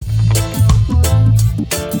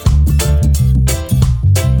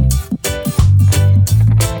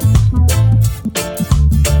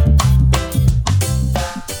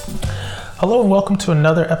welcome to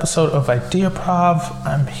another episode of IdeaProv.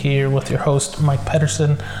 I'm here with your host, Mike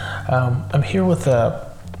Pedersen. I'm here with a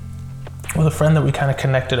friend that we kind of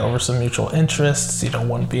connected over some mutual interests,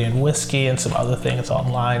 one being whiskey and some other things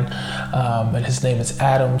online, and his name is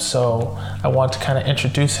Adam. So I want to kind of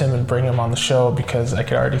introduce him and bring him on the show because I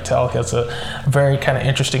could already tell he has a very kind of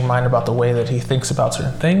interesting mind about the way that he thinks about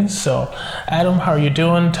certain things. So Adam, how are you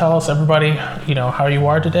doing? Tell us, everybody, how you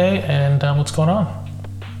are today and what's going on.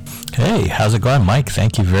 Hey, how's it going, Mike?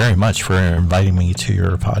 Thank you very much for inviting me to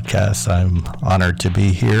your podcast. I'm honored to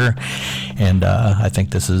be here, and I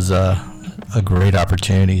think this is a great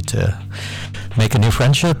opportunity to make a new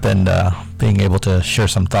friendship and being able to share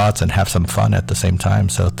some thoughts and have some fun at the same time.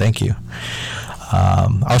 So thank you.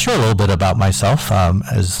 I'll share a little bit about myself.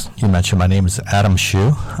 As you mentioned, my name is Adam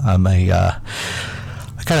Shu. I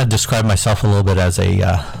kind of describe myself a little bit as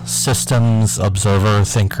a systems observer,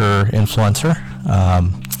 thinker, influencer.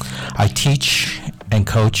 I teach and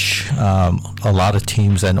coach a lot of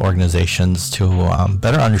teams and organizations to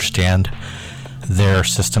better understand their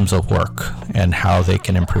systems of work and how they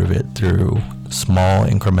can improve it through small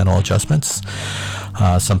incremental adjustments.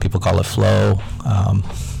 Some people call it flow,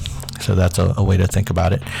 so that's a way to think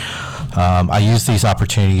about it. I use these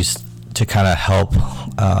opportunities to kind of help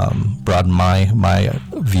broaden my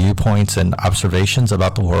viewpoints and observations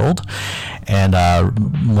about the world. And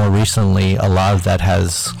more recently, a lot of that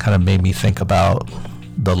has kind of made me think about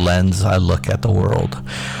the lens I look at the world,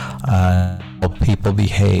 how people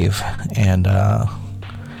behave, and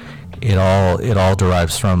it all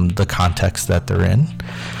derives from the context that they're in.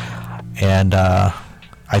 And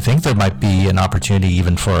I think there might be an opportunity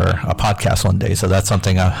even for a podcast one day. So that's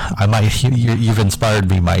something I might, you've inspired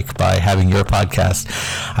me, Mike, by having your podcast.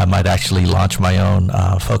 I might actually launch my own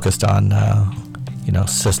focused on,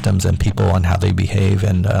 systems and people and how they behave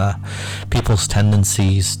and people's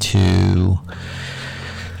tendencies to,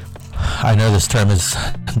 I know this term is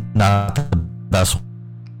not the best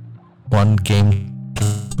one, game.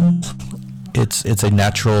 It's a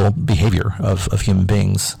natural behavior of human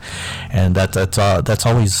beings, and that's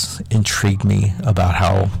always intrigued me about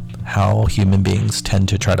how human beings tend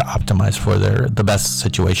to try to optimize for the best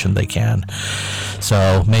situation they can.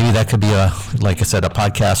 So maybe that could be like I said, a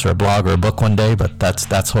podcast or a blog or a book one day, but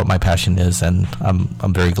that's what my passion is, and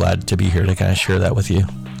I'm very glad to be here to kind of share that with you.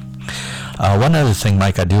 One other thing,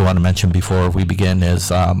 Mike, I do want to mention before we begin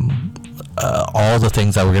is all the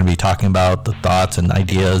things that we're going to be talking about, the thoughts and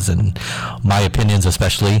ideas and my opinions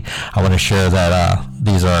especially, I want to share that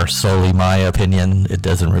these are solely my opinion. It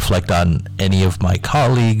doesn't reflect on any of my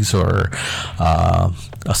colleagues or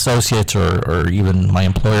associates or even my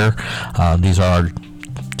employer. These are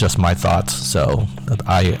just my thoughts. So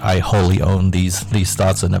I wholly own these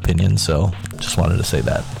thoughts and opinions. So just wanted to say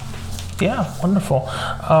that. Yeah, wonderful.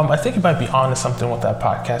 I think you might be onto something with that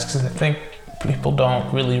podcast because I think people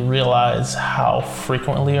don't really realize how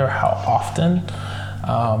frequently or how often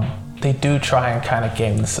they do try and kind of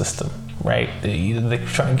game the system, right? Either they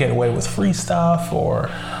try and get away with free stuff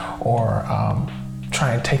or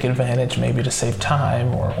try and take advantage maybe to save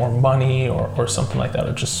time or money or something like that,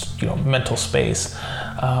 or just mental space.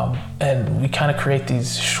 And we kind of create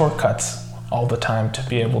these shortcuts all the time to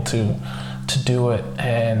be able to do it,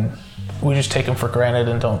 and we just take them for granted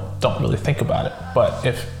and don't really think about it. But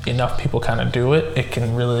if enough people kind of do it, it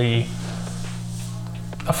can really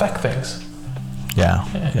affect things. Yeah.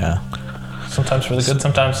 Sometimes for the good,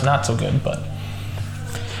 sometimes not so good, but.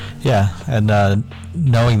 Yeah, and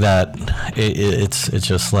knowing that it's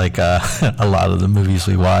just like a lot of the movies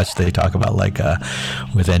we watch, they talk about like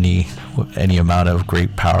with any amount of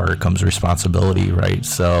great power comes responsibility, right?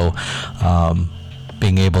 So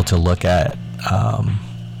being able to look at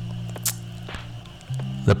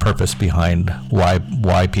the purpose behind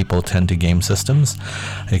why people tend to game systems,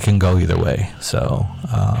 it can go either way. So,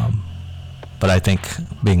 but I think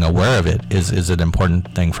being aware of it is an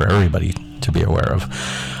important thing for everybody to be aware of.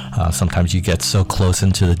 Sometimes you get so close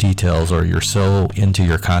into the details, or you're so into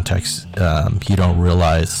your context, you don't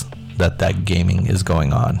realize that gaming is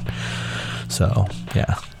going on. So,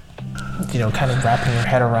 yeah. Kind of wrapping your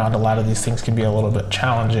head around a lot of these things can be a little bit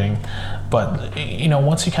challenging. But,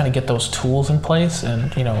 once you kind of get those tools in place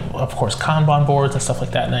and, of course, Kanban boards and stuff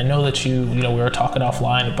like that. And I know that we were talking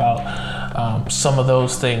offline about some of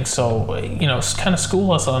those things. So, kind of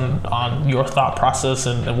school us on your thought process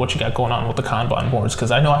and what you got going on with the Kanban boards.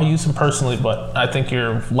 Because I know I use them personally, but I think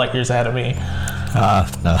you're light years ahead of me.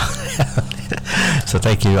 No. So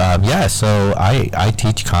thank you. So I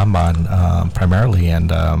teach Kanban primarily,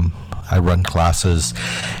 and I run classes,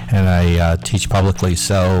 and I teach publicly.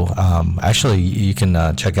 So actually, you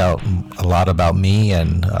can check out a lot about me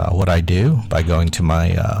and what I do by going to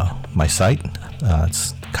my site.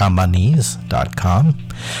 It's kanbanese.com,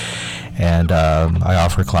 and I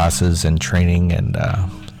offer classes and training, and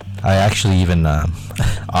I actually even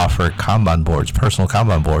offer Kanban boards, personal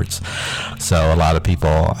Kanban boards. So a lot of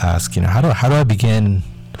people ask, how do I begin?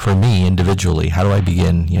 For me individually, how do I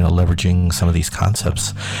begin, leveraging some of these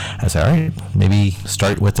concepts? I say, all right, maybe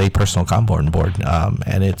start with a personal Kanban board,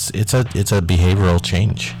 and it's a behavioral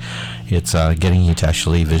change. It's getting you to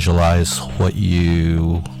actually visualize what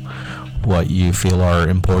you feel are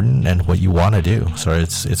important and what you want to do. So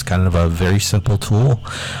it's kind of a very simple tool.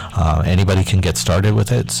 Anybody can get started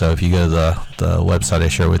with it. So if you go to the website I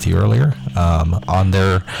shared with you earlier, on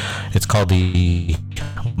there, it's called the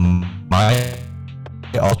My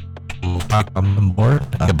Kanban board.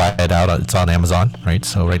 You can buy it out. It's on Amazon, right?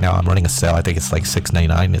 So right now I'm running a sale. I think it's like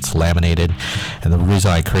 $6.99. It's laminated, and the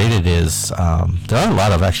reason I created is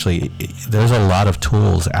there's a lot of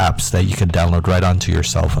tools, apps that you can download right onto your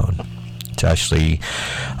cell phone to actually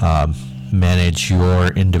manage your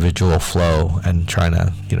individual flow and trying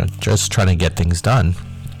to get things done.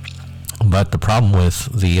 But the problem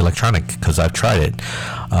with the electronic, because I've tried it,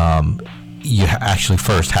 you actually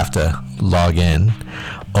first have to log in,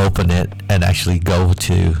 open it, and actually go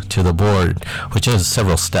to the board, which is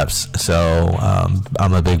several steps. So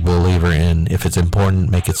I'm a big believer in, if it's important,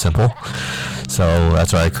 make it simple. So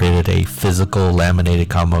that's why I created a physical laminated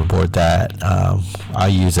Kanban board that I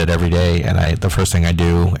use it every day, and the first thing I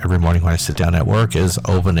do every morning when I sit down at work is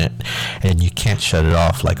open it, and you can't shut it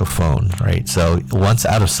off like a phone, right? So once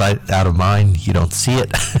out of sight, out of mind, you don't see it.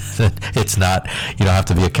 It's not, you don't have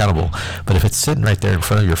to be accountable. But if it's sitting right there in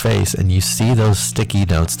front of your face and you see those sticky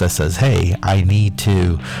notes that says, hey, I need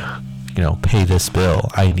to pay this bill,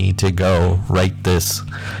 I need to go write this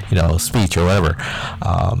speech or whatever,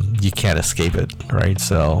 you can't escape it, right?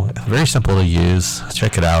 So very simple to use.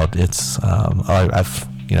 Check it out. It's I've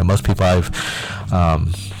most people I've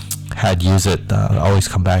had use it always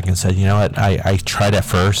come back and said, I tried at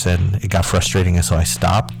first and it got frustrating, and so I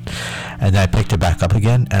stopped, and then I picked it back up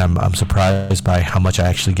again, and I'm surprised by how much I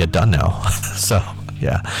actually get done now. So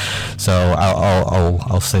yeah. So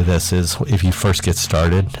I'll say this is, if you first get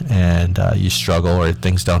started and you struggle or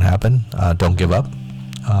things don't happen, don't give up.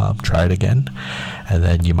 Try it again, and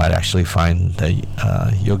then you might actually find that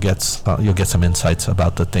you'll get some insights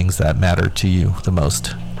about the things that matter to you the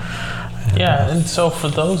most. And so for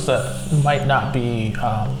those that might not be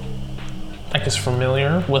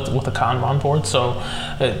familiar with a Kanban board, so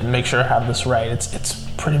make sure I have this right. It's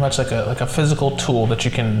pretty much like a physical tool that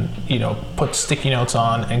you can put sticky notes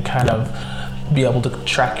on and kind of be able to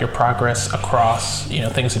track your progress across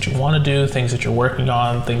things that you want to do, things that you're working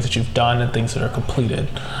on, things that you've done, and things that are completed.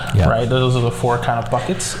 Right? Those are the four kind of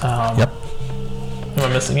buckets. Yep. Am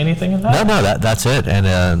I missing anything in that? No, that's it. And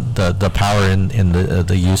the power in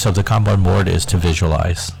the use of the Kanban board is to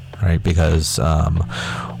visualize, right? Because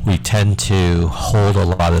we tend to hold a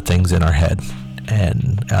lot of things in our head,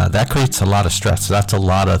 and that creates a lot of stress. That's a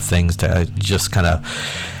lot of things to just kind of,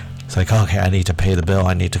 it's like, okay, I need to pay the bill,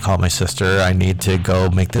 I need to call my sister, I need to go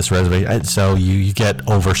make this reservation. So you get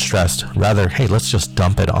overstressed. Rather, hey, let's just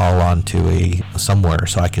dump it all onto somewhere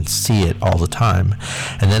so I can see it all the time,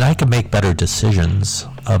 and then I can make better decisions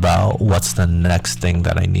about what's the next thing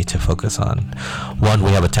that I need to focus on. One,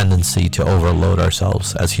 we have a tendency to overload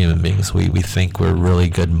ourselves as human beings. We think we're really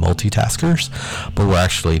good multitaskers, but we're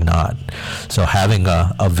actually not. So having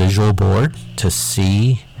a visual board to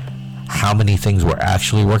see how many things we're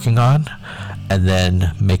actually working on, and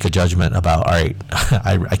then make a judgment about, all right,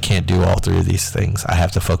 I can't do all three of these things. I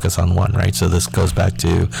have to focus on one, right? So this goes back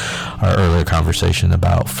to our earlier conversation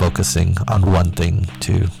about focusing on one thing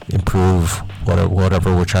to improve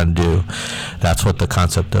whatever we're trying to do. That's what the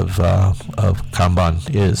concept of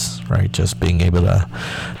Kanban is, right? Just being able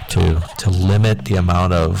to limit the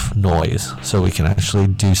amount of noise so we can actually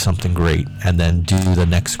do something great and then do the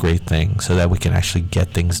next great thing so that we can actually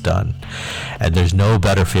get things done. And there's no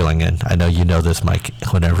better feeling, and I know you know this, Mike,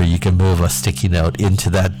 whenever you can move a sticky note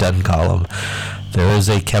into that done column, there is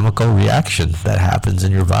a chemical reaction that happens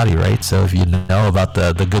in your body, right? So if you know about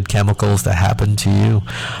the good chemicals that happen to you,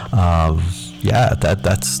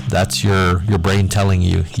 that's your brain telling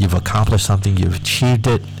you you've accomplished something, you've achieved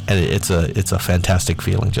it, and it's a fantastic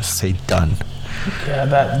feeling. Just say done. Yeah,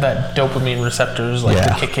 that dopamine receptors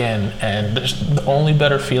to kick in, and there's the only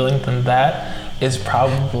better feeling than that is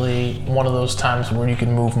probably one of those times where you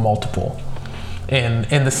can move multiple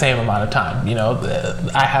in the same amount of time.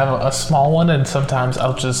 I have a small one, and sometimes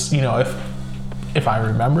I'll just, if I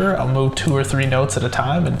remember, I'll move 2 or 3 notes at a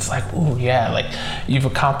time, and it's like, ooh, yeah, like you've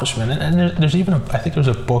accomplishment. And there's even I think there's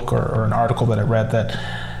a book or an article that I read that,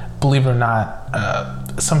 believe it or not,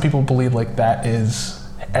 some people believe like that is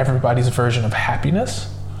everybody's version of happiness,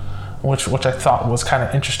 which I thought was kind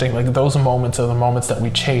of interesting. Like those moments are the moments that we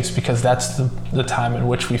chase, because that's the time in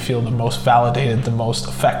which we feel the most validated, the most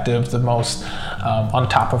effective, the most on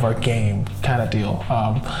top of our game kind of deal.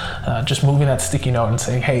 Just moving that sticky note and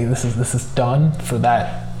saying, hey, this is done for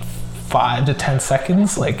that 5 to 10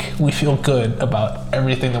 seconds. Like we feel good about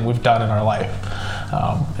everything that we've done in our life.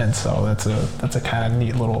 And so that's a kind of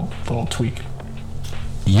neat little tweak.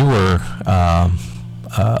 You were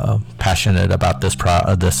passionate about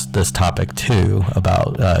this topic too,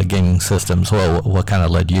 about gaming systems. Well, what kind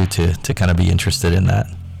of led you to kind of be interested in that?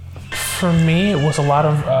 For me, it was a lot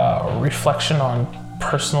of reflection on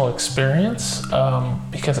personal experience,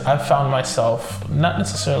 because I've found myself not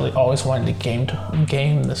necessarily always wanting to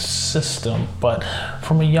game the system, but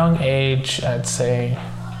from a young age, I'd say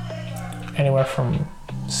anywhere from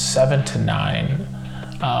 7 to 9,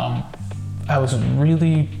 I was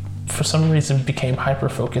really, for some reason, became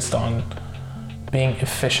hyper-focused on being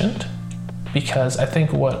efficient, because I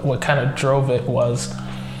think what kind of drove it was,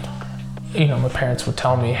 my parents would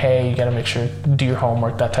tell me, hey, you gotta make sure you do your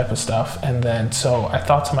homework, that type of stuff. And then, so I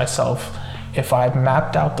thought to myself, if I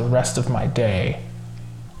mapped out the rest of my day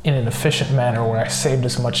in an efficient manner where I saved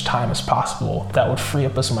as much time as possible, that would free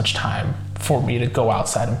up as much time for me to go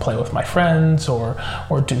outside and play with my friends or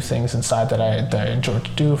do things inside that I enjoyed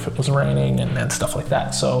to do if it was raining and stuff like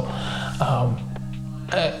that. So,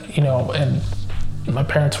 and my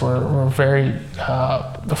parents were very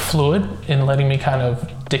fluid in letting me kind of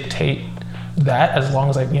dictate that, as long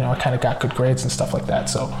as I kind of got good grades and stuff like that.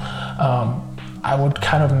 So I would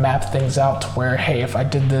kind of map things out to where, hey, if I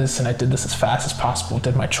did this and I did this as fast as possible,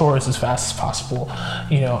 did my chores as fast as possible,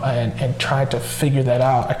 and tried to figure that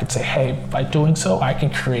out, I could say, hey, by doing so, I can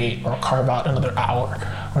create or carve out another hour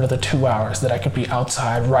or another 2 hours that I could be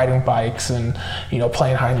outside riding bikes and,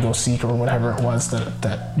 playing hide and go seek or whatever it was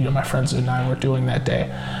that my friends and I were doing that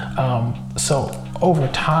day. So over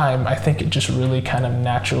time, I think it just really kind of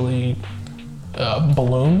naturally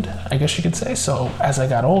ballooned, I guess you could say. So as I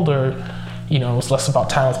got older, it was less about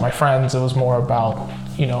time with my friends. It was more about,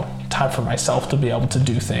 time for myself to be able to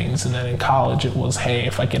do things. And then in college, it was, hey,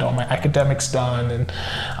 if I get all my academics done and,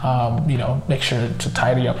 make sure to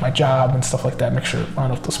tidy up my job and stuff like that, make sure to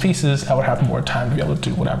run up those pieces, I would have more time to be able to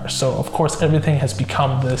do whatever. So of course, everything has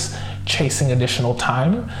become this chasing additional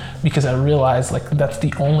time, because I realized like that's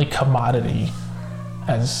the only commodity,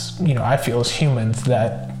 as, I feel as humans,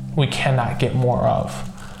 that we cannot get more of.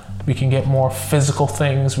 We can get more physical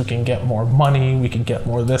things, we can get more money, we can get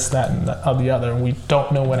more this, that, and the other, and we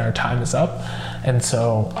don't know when our time is up. And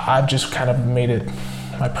so I've just kind of made it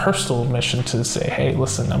my personal mission to say, hey,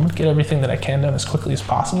 listen, I'm gonna get everything that I can done as quickly as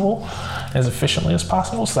possible, as efficiently as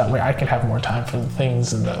possible, so that way I can have more time for the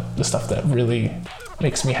things and the stuff that really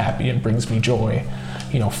makes me happy and brings me joy,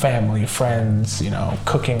 family, friends,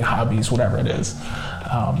 cooking, hobbies, whatever it is.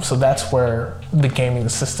 So that's where the gaming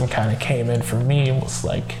system kind of came in for me. It was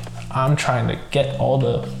like, I'm trying to get all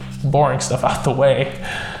the boring stuff out the way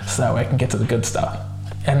so that way I can get to the good stuff.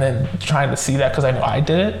 And then trying to see that, because I know I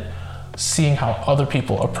did it, seeing how other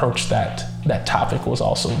people approach that topic was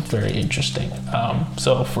also very interesting.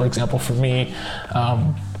 So for example, for me,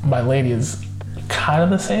 my lady is kind of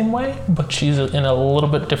the same way, but she's in a little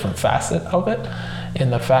bit different facet of it,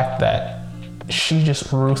 in the fact that she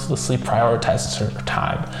just ruthlessly prioritizes her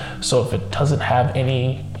time. So if it doesn't have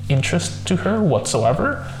any interest to her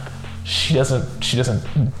whatsoever, she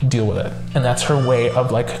doesn't deal with it. And that's her way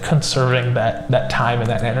of like conserving that time and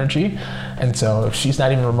that energy. And so if she's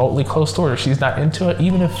not even remotely close to it, or she's not into it,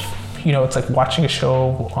 even if, it's like watching a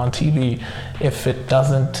show on TV, if it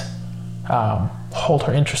doesn't hold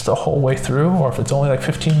her interest the whole way through, or if it's only like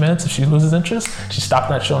 15 minutes, if she loses interest, she's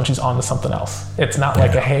stopping that show and she's on to something else. It's not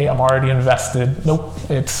like hey, I'm already invested. Nope,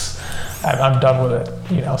 I'm done with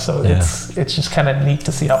it, so it's just kind of neat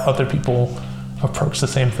to see how other people approach the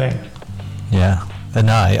same thing. Yeah. And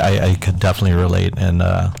no, I could definitely relate, and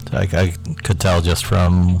I could tell just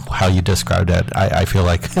from how you described it. I feel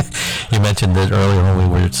like you mentioned it earlier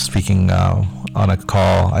when we were speaking on a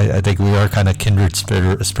call. I think we are kind of kindred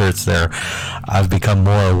spirits there. I've become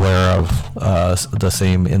more aware of the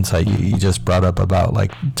same insight you just brought up about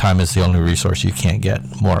like time is the only resource you can't get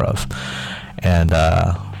more of, and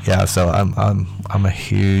so I'm a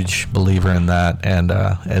huge believer in that, and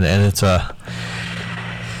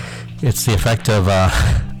it's the effect of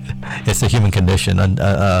it's the human condition, and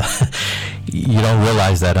you don't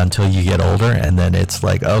realize that until you get older, and then it's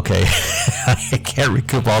like, okay, I can't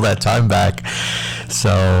recoup all that time back.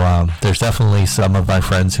 So there's definitely some of my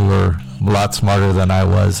friends who are a lot smarter than I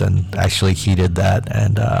was and actually heeded that,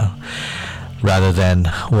 and rather than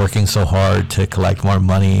working so hard to collect more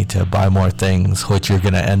money to buy more things, which you're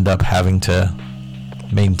going to end up having to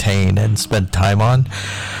maintain and spend time on,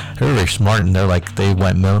 they're very smart, and they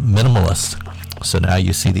went minimalist. So now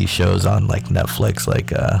you see these shows on like Netflix,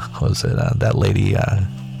 like what was it, that lady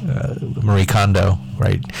Marie Kondo,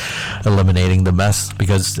 right, eliminating the mess,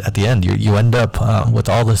 because at the end you end up with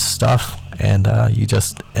all this stuff, and you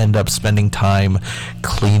just end up spending time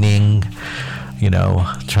cleaning,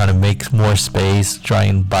 trying to make more space, try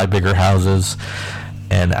and buy bigger houses.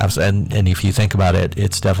 And if you think about it,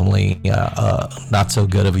 it's definitely not so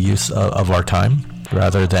good of a use of our time,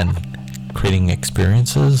 rather than creating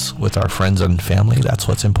experiences with our friends and family. That's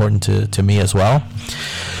what's important to me as well.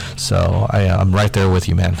 So I'm right there with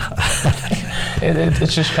you, man.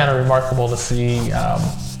 It's just kind of remarkable to see.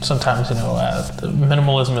 Sometimes,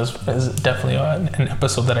 minimalism is definitely an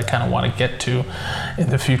episode that I kind of want to get to in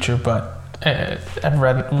the future. But I've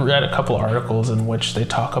read a couple of articles in which they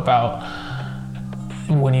talk about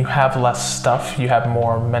when you have less stuff, you have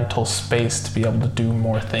more mental space to be able to do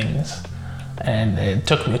more things. And it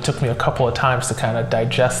took me a couple of times to kind of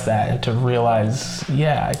digest that and to realize,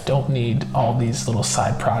 yeah, I don't need all these little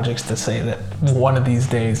side projects to say that one of these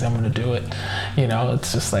days I'm going to do it.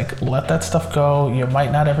 It's just like, let that stuff go. You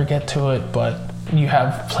might not ever get to it, but you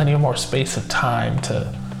have plenty of more space and time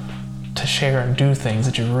to share and do things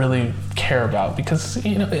that you really care about, because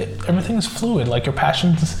everything is fluid. Like, your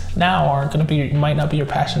passions now might not be your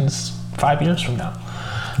passions 5 years from now.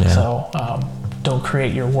 Yeah. So don't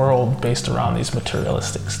create your world based around these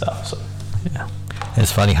materialistic stuff. So yeah,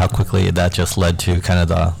 it's funny how quickly that just led to kind of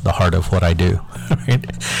the heart of what I do. Right?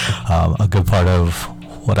 A good part of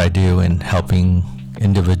what I do in helping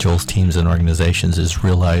individuals, teams, and organizations is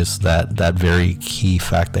realize that very key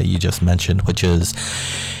fact that you just mentioned, which is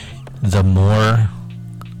the more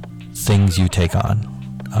things you take on,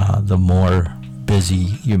 the more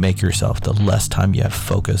busy you make yourself, the less time you have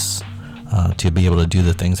focus to be able to do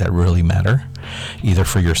the things that really matter, either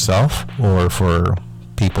for yourself or for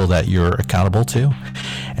people that you're accountable to.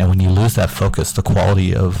 And when you lose that focus, the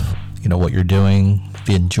quality of what you're doing,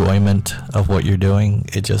 the enjoyment of what you're doing,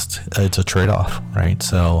 it's a trade-off, right?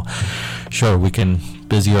 So sure, we can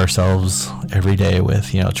busy ourselves every day with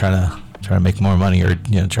trying to make more money, or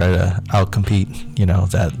try to outcompete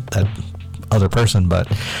that other person, but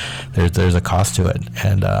there's a cost to it,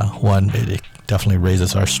 and it definitely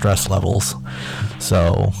raises our stress levels.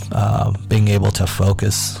 So being able to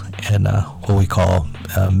focus and what we call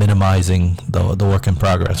minimizing the work in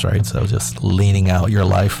progress, right? So just leaning out your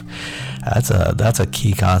life, that's a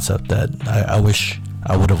key concept that I wish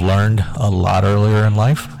I would have learned a lot earlier in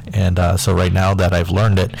life. And so right now that I've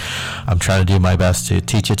learned it, I'm trying to do my best to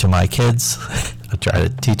teach it to my kids. I try to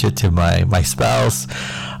teach it to my spouse,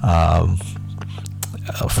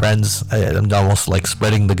 friends. I'm almost like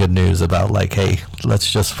spreading the good news about, like, hey,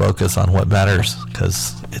 let's just focus on what matters,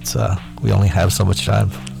 because it's we only have so much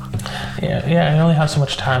time. Yeah, I only have so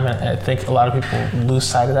much time, and I think a lot of people lose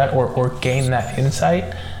sight of that or gain that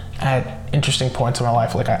insight at interesting points in my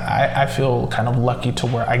life. Like, I feel kind of lucky to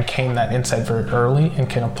where I gain that insight very early and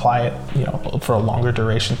can apply it, for a longer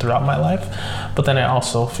duration throughout my life. But then I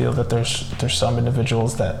also feel that there's some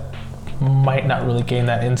individuals that might not really gain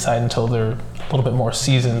that insight until they're a little bit more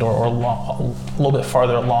seasoned or a little bit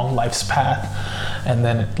farther along life's path, and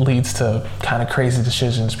then it leads to kind of crazy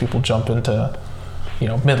decisions. People jump into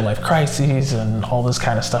midlife crises and all this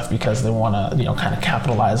kind of stuff because they want to kind of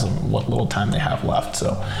capitalize on what little time they have left.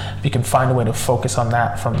 So if you can find a way to focus on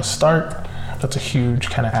that from the start, that's a huge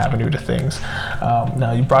kind of avenue to things.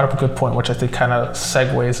 Now, you brought up a good point, which I think kind of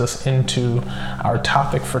segues us into our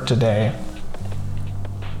topic for today.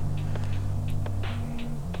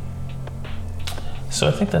 So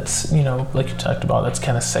I think that's, like you talked about, that's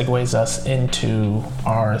kind of segues us into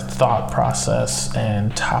our thought process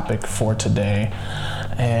and topic for today.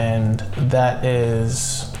 And that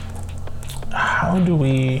is, how do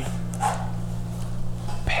we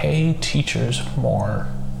pay teachers more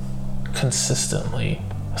consistently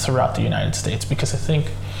throughout the United States? Because I think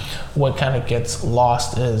what kind of gets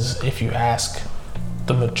lost is if you ask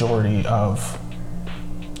the majority of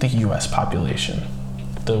the US population,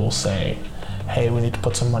 they will say, hey, we need to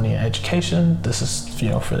put some money in education. This is,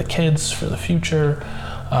 for the kids, for the future.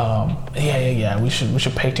 We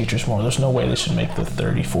should pay teachers more. There's no way they should make the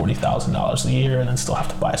 $30,000-$40,000 a year and then still have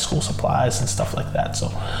to buy school supplies and stuff like that. So,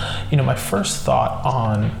 my first thought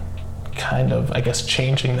on kind of, I guess,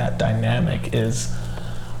 changing that dynamic is,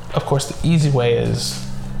 of course, the easy way is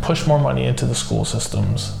push more money into the school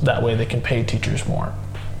systems. That way they can pay teachers more.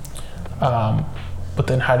 But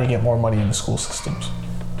then how do you get more money in the school systems?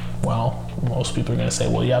 Well, most people are going to say,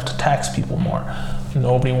 well, you have to tax people more.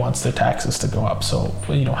 Nobody wants their taxes to go up. So,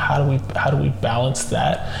 how do we balance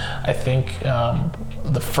that? I think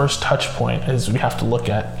the first touch point is we have to look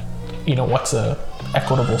at, what's a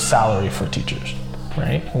equitable salary for teachers,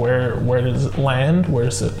 right? Where does it land?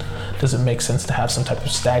 Does it make sense to have some type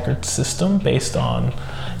of staggered system based on,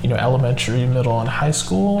 elementary, middle, and high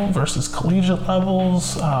school versus collegiate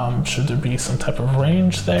levels? Should there be some type of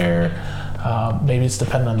range there? Maybe it's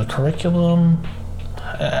dependent on the curriculum.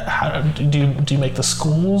 How do you make the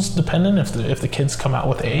schools dependent if the kids come out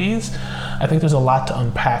with A's? I think there's a lot to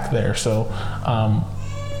unpack there. So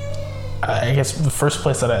I guess the first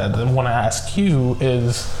place that I want to ask you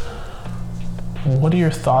is, what are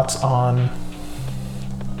your thoughts on,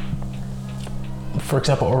 for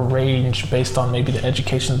example, a range based on maybe the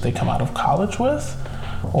education that they come out of college with,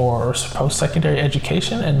 or post-secondary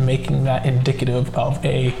education, and making that indicative of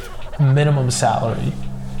a minimum salary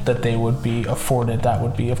that they would be afforded that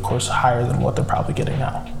would be, of course, higher than what they're probably getting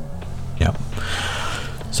now? Yeah.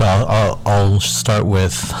 So I'll start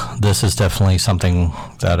with, this is definitely something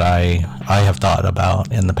that I have thought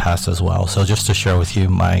about in the past as well. So just to share with you,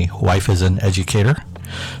 my wife is an educator.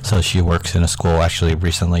 So she works in a school. Actually,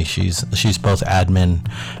 recently she's both admin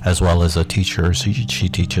as well as a teacher. So she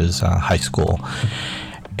teaches high school,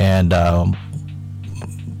 and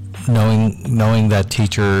knowing that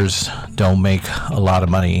teachers don't make a lot of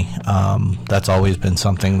money, that's always been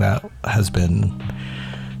something that has been,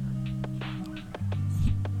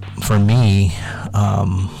 for me,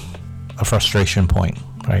 a frustration point,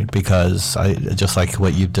 right? Because just like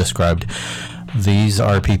what you've described, these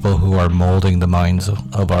are people who are molding the minds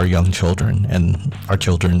of our young children, and our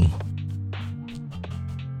children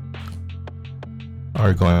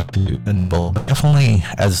are going to enable, definitely,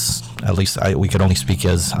 as at least we could only speak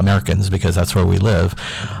as Americans because that's where we live.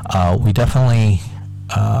 We definitely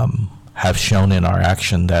have shown in our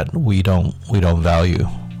action that we don't value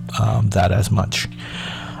that as much.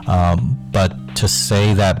 But to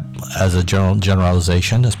say that as a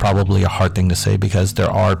generalization is probably a hard thing to say, because there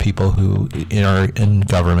are people who are in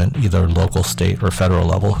government, either local, state, or federal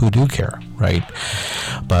level, who do care, right?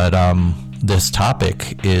 But this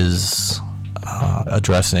topic is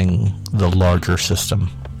addressing the larger system,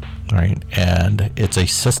 right? And it's a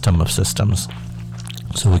system of systems.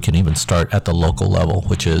 So we can even start at the local level,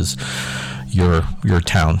 which is your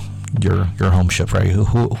town, your homeship, right?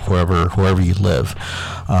 Wherever you live.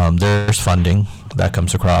 There's funding that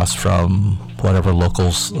comes across from whatever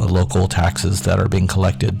local taxes that are being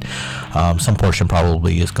collected. Some portion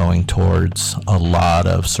probably is going towards a lot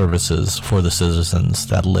of services for the citizens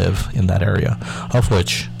that live in that area, of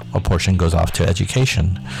which a portion goes off to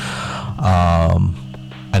education.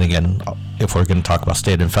 And again, if we're going to talk about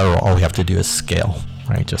state and federal, all we have to do is scale,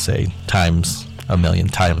 right? Just say times a million,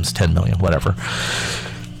 times 10 million, whatever.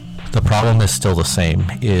 The problem is still the same,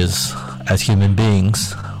 is as human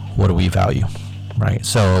beings, what do we value, right?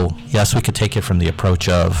 So yes, we could take it from the approach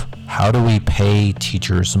of how do we pay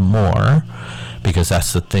teachers more, because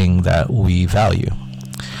that's the thing that we value.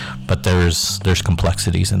 But there's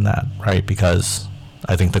complexities in that, right? Because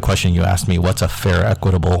I think the question you asked me, what's a fair,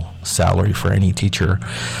 equitable salary for any teacher?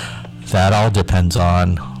 That all depends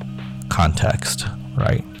on context,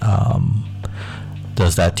 right?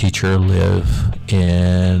 Does that teacher live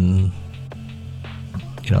in,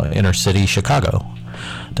 inner city Chicago?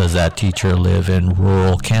 Does that teacher live in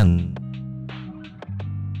rural Kansas?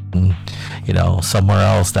 Somewhere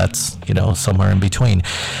else that's, somewhere in between.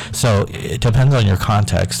 So it depends on your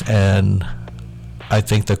context. And I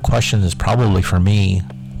think the question is probably, for me,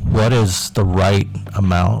 what is the right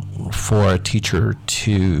amount for a teacher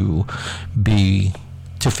to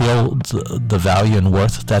feel the value and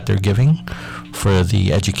worth that they're giving for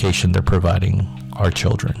the education they're providing our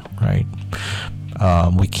children, right?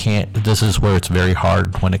 We can't, this is where it's very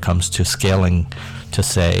hard when it comes to scaling to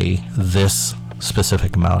say this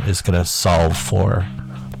specific amount is going to solve for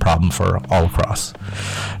a problem for all across.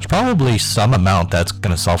 There's probably some amount that's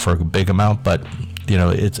going to solve for a big amount, but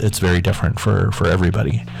it's very different for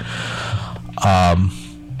everybody.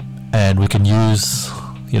 And we can use,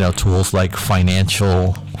 tools like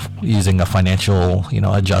using a financial,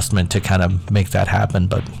 adjustment to kind of make that happen.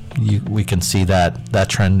 But we can see that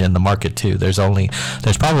trend in the market too. There's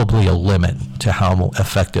probably a limit to how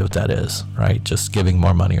effective that is, right? Just giving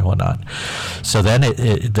more money or whatnot. So then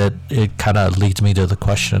it kind of leads me to the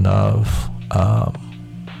question of,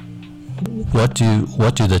 what do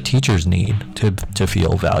the teachers need to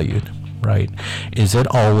feel valued, right? Is it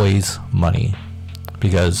always money?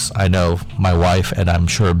 Because I know my wife, and I'm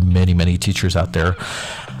sure many teachers out there,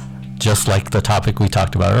 just like the topic we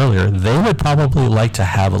talked about earlier, they would probably like to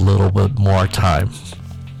have a little bit more time.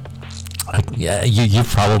 Yeah, you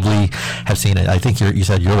probably have seen it. I think you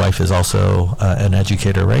said your wife is also an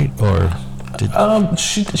educator, right? Or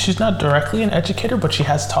she's not directly an educator, but she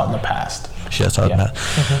has taught in the past. She has taught in the past.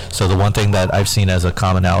 Mm-hmm. So the one thing that I've seen as a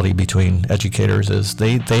commonality between educators is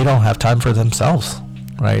they don't have time for themselves,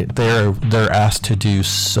 right? They're asked to do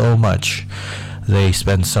so much. They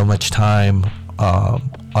spend so much time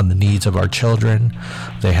on the needs of our children.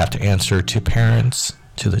 They have to answer to parents,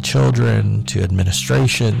 to the children, to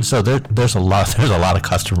administration. So there's a lot of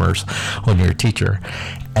customers when you're a teacher,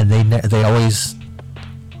 and they always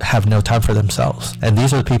have no time for themselves. And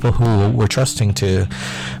these are the people who we're trusting to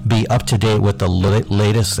be up to date with the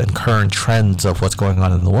latest and current trends of what's going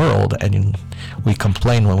on in the world. And we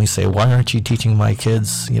complain when we say, why aren't you teaching my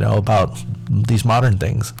kids, about these modern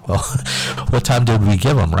things? Well, what time did we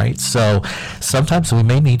give them, right? So sometimes we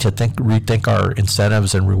may need to rethink our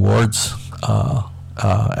incentives and rewards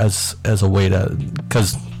as a way to,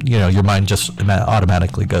 because your mind just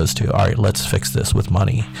automatically goes to, all right, let's fix this with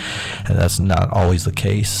money, and that's not always the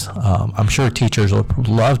case. I'm sure teachers would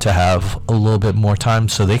love to have a little bit more time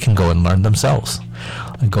so they can go and learn themselves,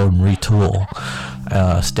 and go and retool,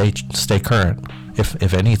 stay current,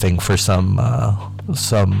 if anything, for some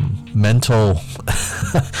mental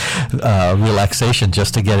relaxation,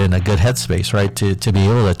 just to get in a good headspace, right? To be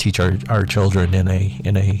able to teach our children in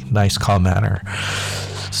a nice, calm manner.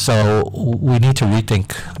 So we need to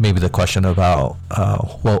rethink maybe the question about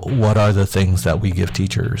what are the things that we give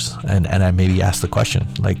teachers, and I maybe ask the question,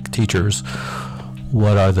 like, teachers,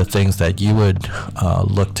 what are the things that you would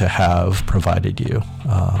look to have provided you?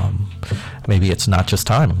 Maybe it's not just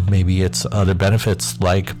time. Maybe it's other benefits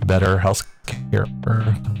like better health care,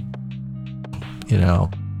 or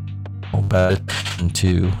better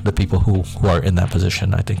to the people who are in that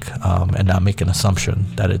position, I think, and not make an assumption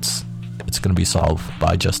that it's going to be solved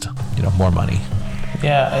by just more money.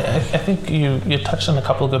 Yeah, I think you touched on a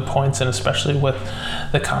couple of good points, and especially with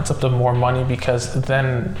the concept of more money, because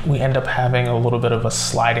then we end up having a little bit of a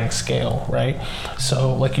sliding scale, right?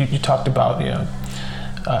 So like you talked about, a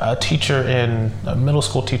middle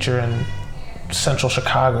school teacher in central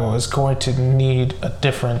Chicago is going to need a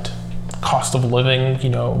different cost of living,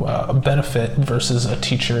 benefit versus a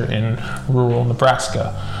teacher in rural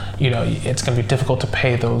Nebraska. It's going to be difficult to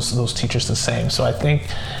pay those teachers the same. So I think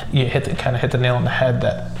you hit the nail on the head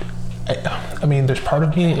that, I mean, there's part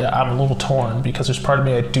of me, I'm a little torn, because there's part of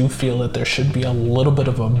me, I do feel that there should be a little bit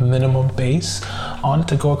of a minimum base on it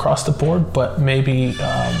to go across the board, but maybe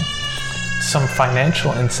some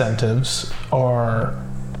financial incentives are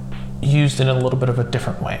used in a little bit of a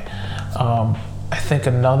different way. I think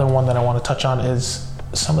another one that I want to touch on is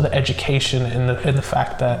some of the education in the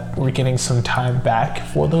fact that we're getting some time back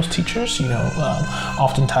for those teachers.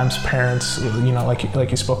 Oftentimes parents,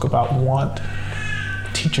 like you spoke about, want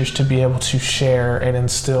teachers to be able to share and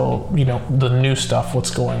instill, the new stuff,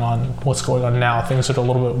 what's going on now, things that are a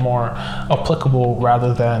little bit more applicable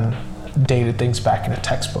rather than dated things back in a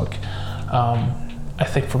textbook. I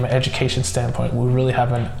think from an education standpoint, we really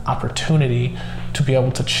have an opportunity to be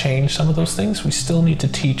able to change some of those things. We still need to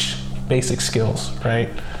teach basic skills, right?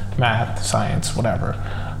 Math, science, whatever.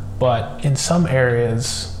 But in some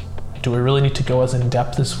areas, do we really need to go as in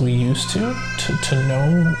depth as we used to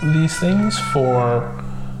know these things? For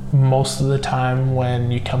most of the time when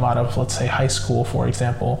you come out of, let's say, high school, for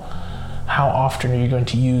example, how often are you going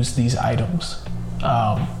to use these items?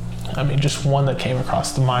 Just one that came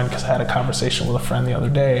across the mind, because I had a conversation with a friend the other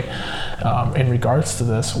day in regards to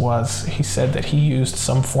this, was he said that he used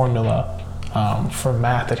some formula for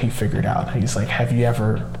math that he figured out. He's like, have you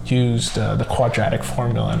ever used the quadratic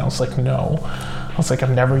formula? And I was like, no. I was like,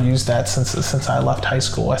 I've never used that since I left high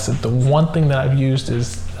school. I said, the one thing that I've used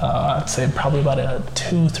is, I'd say probably about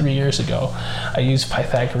 2-3 years ago, I used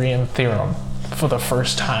Pythagorean theorem for the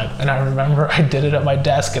first time. And I remember I did it at my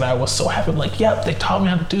desk, and I was so happy, like, yep, they taught me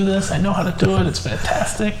how to do this. I know how to do it. It's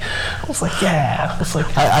fantastic. I was like, yeah. I was like,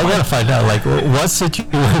 I gotta find out, like, what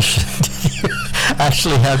situation did you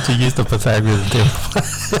actually have to use the Pythagorean theorem?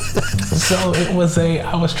 So it was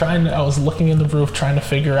I was looking in the roof trying to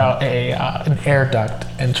figure out an air duct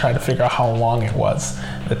and trying to figure out how long it was.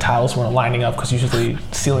 The tiles weren't lining up, because usually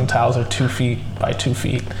ceiling tiles are 2 feet by 2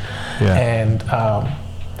 feet. Yeah. And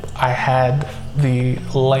I had the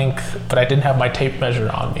length, but I didn't have my tape measure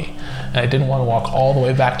on me, and I didn't want to walk all the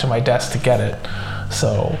way back to my desk to get it.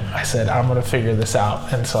 So I said, I'm gonna figure this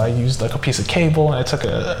out. And so I used like a piece of cable, and I took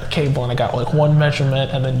a cable and I got like one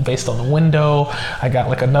measurement, and then based on the window, I got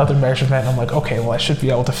like another measurement. And I'm like, okay, well I should be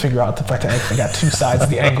able to figure out the fact that I got two sides of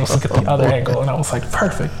the angles, look at the other angle. And I was like,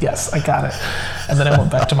 perfect, yes, I got it. And then I went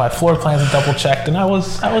back to my floor plans and double checked, and I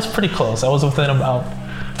was pretty close. I was within about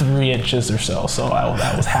 3 inches or so. So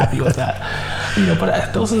I was happy with that.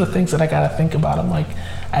 But those are the things that I gotta think about. I'm like,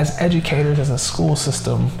 as educators, as a school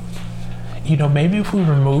system, maybe if we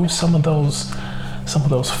remove some of those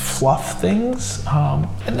fluff things,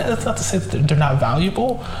 and that's not to say that they're not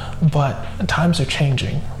valuable, but times are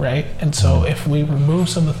changing, right? And so if we remove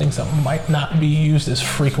some of the things that might not be used as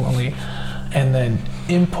frequently, and then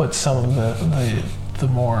input some of the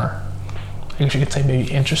more, I guess you could say,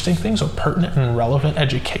 maybe interesting things or pertinent and relevant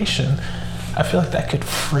education, I feel like that could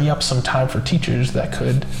free up some time for teachers that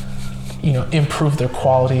could, improve their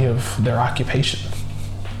quality of their occupation.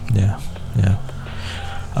 Yeah.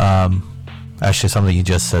 Actually, something you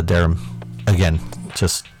just said there, again,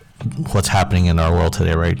 just what's happening in our world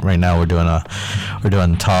today. Right now, we're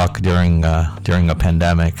doing talk during a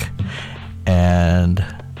pandemic, and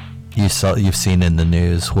you've seen in the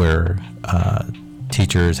news where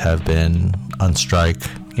teachers have been on strike,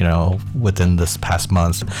 within this past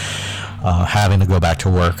month, having to go back to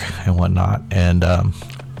work and whatnot. And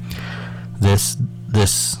this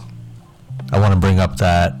I want to bring up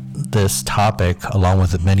that this topic, along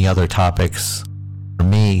with many other topics, for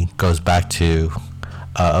me, goes back to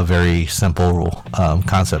a very simple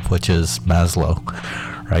concept, which is Maslow,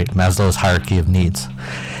 right? Maslow's hierarchy of needs.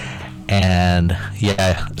 And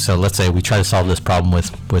so let's say we try to solve this problem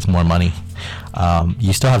with more money.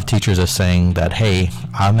 You still have teachers that are saying that, hey,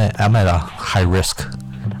 I'm at a high risk.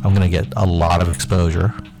 I'm going to get a lot of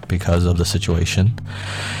exposure because of the situation.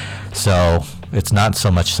 So it's not so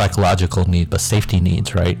much psychological need, but safety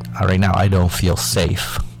needs, right? Right now, I don't feel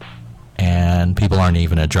safe. And people aren't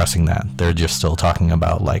even addressing that. They're just still talking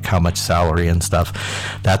about like how much salary and stuff.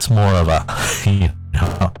 That's more of a,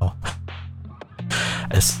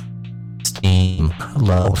 esteem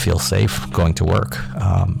level, feel safe going to work.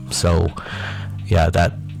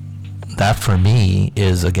 That for me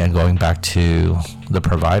is, again, going back to the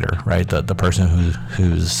provider, right? The person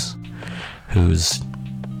who's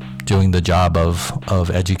doing the job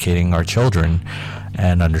of educating our children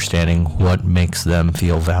and understanding what makes them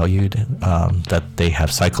feel valued, that they have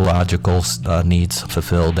psychological needs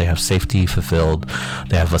fulfilled, they have safety fulfilled,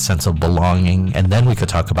 they have a sense of belonging. And then we could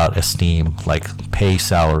talk about esteem, like pay,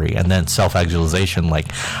 salary, and then self-actualization, like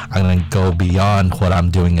I'm going to go beyond what I'm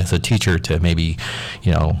doing as a teacher to maybe,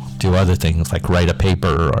 do other things like write a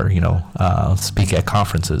paper or, speak at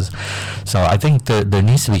conferences. So I think there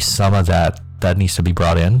needs to be some of that needs to be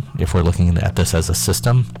brought in. If we're looking at this as a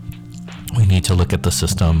system, we need to look at the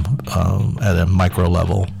system at a micro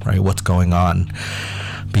level, right? What's going on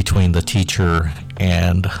between the teacher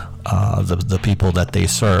and the people that they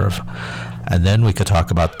serve. And then we could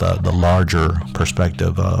talk about the larger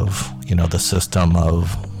perspective of, the system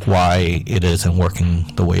of why it isn't working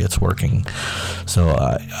the way it's working. So,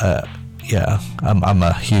 I'm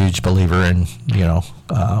a huge believer in,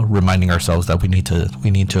 reminding ourselves that we need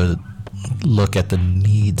to look at the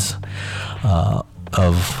needs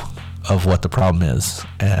of what the problem is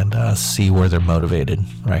and see where they're motivated,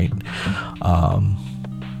 right?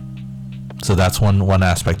 So that's one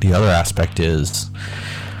aspect. The other aspect is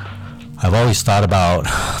I've always thought about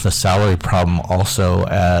the salary problem also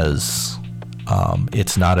as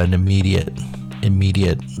it's not an immediate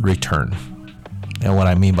return. And what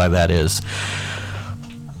I mean by that is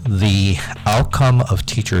the outcome of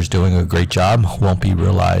teachers doing a great job won't be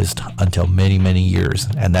realized until many, many years.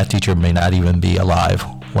 And that teacher may not even be alive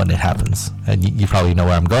when it happens. And you probably know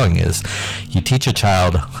where I'm going is you teach a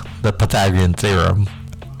child the Pythagorean theorem,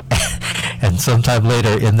 and sometime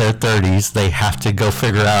later in their 30s, they have to go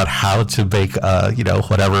figure out how to make,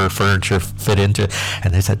 whatever furniture fit into.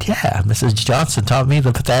 And they said, yeah, Mrs. Johnson taught me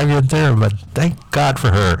the Pythagorean theorem, but thank God for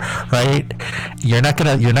her, right? You're not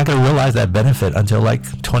gonna realize that benefit until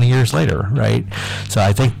like 20 years later, right? So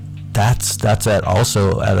I think that's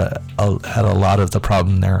also at a lot of the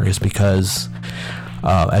problem there is because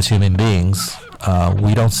as human beings,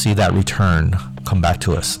 we don't see that return come back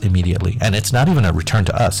to us immediately. And it's not even a return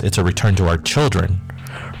to us, it's a return to our children,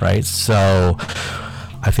 right? So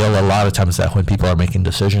I feel a lot of times that when people are making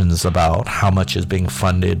decisions about how much is being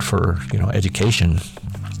funded for, education,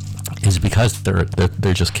 is because they're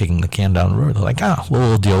just kicking the can down the road. They're like,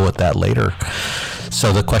 we'll deal with that later.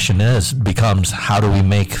 So the question becomes how do we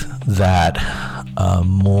make that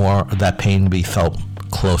that pain be felt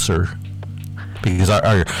closer? Because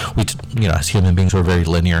as human beings, we're very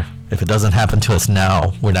linear. If it doesn't happen to us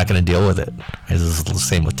now, we're not going to deal with it. It's the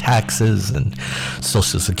same with taxes and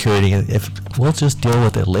Social Security. If we'll just deal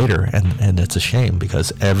with it later, and it's a shame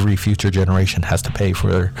because every future generation has to pay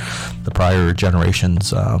for the prior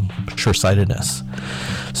generation's short-sightedness.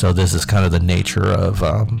 So this is kind of the nature of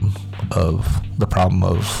the problem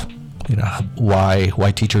of, you know,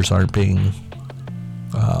 why teachers aren't being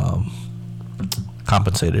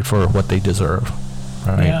compensated for what they deserve,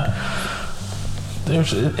 right? Yeah.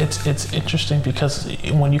 It's interesting because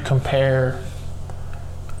when you compare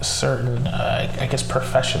certain, I guess,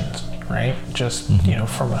 professions, right? Just, you know,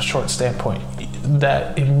 from a short standpoint,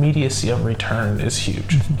 that immediacy of return is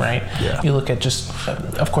huge, right? Yeah. You look at just,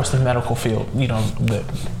 of course, the medical field, you know, the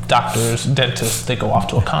doctors, dentists, they go off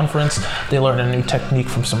to a conference, they learn a new technique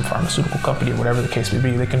from some pharmaceutical company or whatever the case may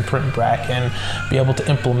be. They can print back and be able to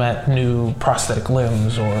implement new prosthetic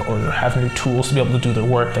limbs or have new tools to be able to do their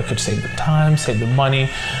work that could save them time, save them money,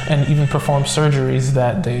 and even perform surgeries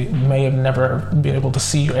that they may have never been able to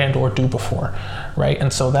see and or do before, right?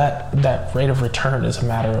 And so that rate of return is a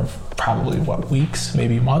matter of probably weeks,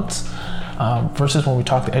 maybe months, versus when we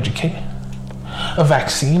talk to educate a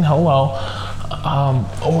vaccine, or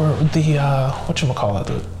the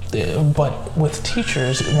whatchamacallit, but with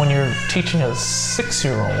teachers, when you're teaching a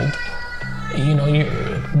 6-year-old, you know,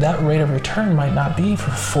 that rate of return might not be for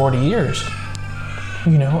 40 years,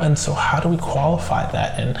 you know, and so how do we qualify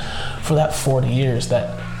that? And for that 40 years,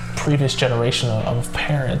 that previous generation of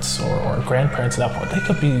parents or grandparents at that point, they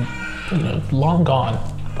could be, you know, long gone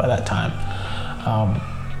by that time.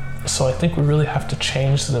 So I think we really have to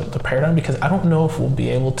change the paradigm, because I don't know if we'll be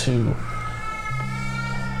able to.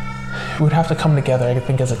 We would have to come together, I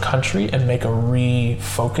think, as a country and make a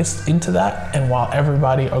refocus into that. And while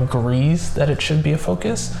everybody agrees that it should be a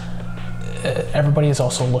focus, everybody is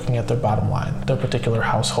also looking at their bottom line, their particular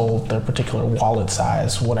household, their particular wallet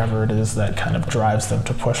size, whatever it is that kind of drives them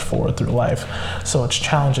to push forward through life. So it's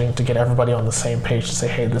challenging to get everybody on the same page to say,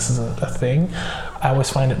 hey, this is a thing. I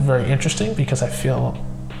always find it very interesting because I feel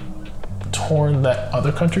torn that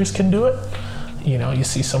other countries can do it. You know, you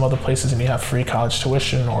see some other places and you have free college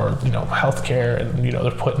tuition or, you know, healthcare, and, you know,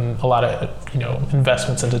 they're putting a lot of, you know,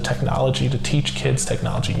 investments into technology to teach kids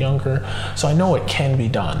technology younger. So I know it can be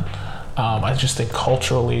done. I just think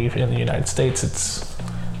culturally in the United States,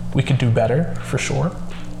 we could do better for sure.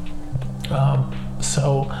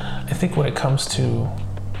 So I think when it comes to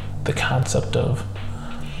the concept of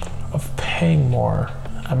paying more,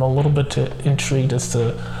 I'm a little bit intrigued as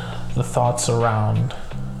to the thoughts around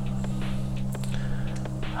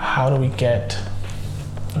how do we get,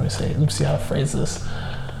 let me see how to phrase this.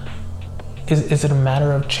 Is it a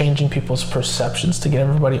matter of changing people's perceptions to get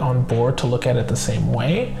everybody on board to look at it the same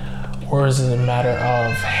way? Or is it a matter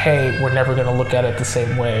of, hey, we're never going to look at it the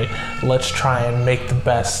same way. Let's try and make the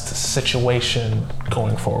best situation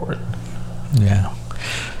going forward. Yeah.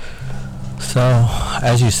 So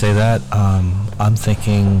as you say that, I'm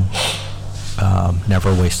thinking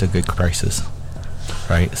never waste a good crisis,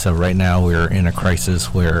 right? So right now we're in a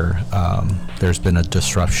crisis where there's been a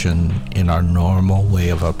disruption in our normal way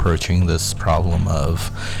of approaching this problem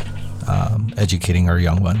of educating our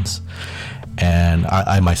young ones. And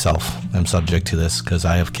I myself am subject to this because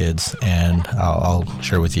I have kids, and I'll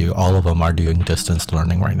share with you, all of them are doing distance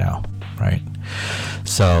learning right now, right?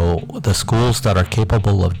 So the schools that are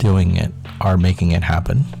capable of doing it are making it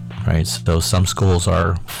happen, right? So some schools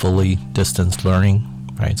are fully distance learning,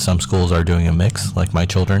 right? Some schools are doing a mix, like my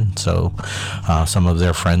children. So some of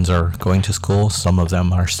their friends are going to school, some of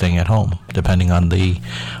them are staying at home, depending on the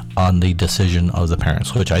decision of the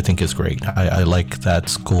parents, which I think is great. I like that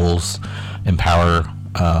schools empower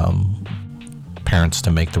parents to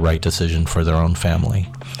make the right decision for their own family.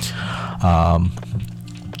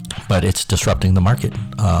 But it's disrupting the market.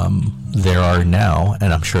 There are now,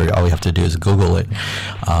 and I'm sure all you have to do is Google it,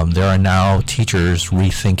 there are now teachers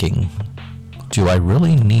rethinking, do I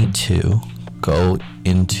really need to go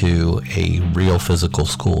into a real physical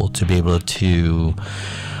school to be able to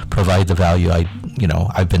provide the value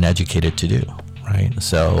I've been educated to do, right?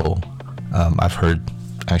 So I've heard,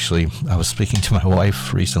 actually, I was speaking to my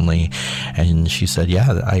wife recently, and she said,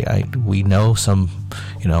 yeah, we know some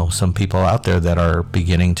people out there that are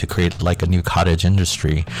beginning to create like a new cottage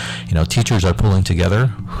industry. You know, teachers are pulling together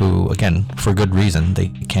who, again, for good reason, they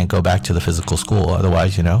can't go back to the physical school.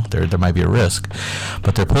 Otherwise, you know, there might be a risk,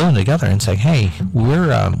 but they're pulling together and saying, hey,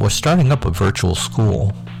 we're starting up a virtual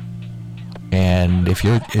school. And if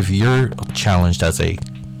you're challenged as a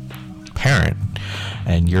parent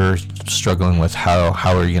and you're struggling with how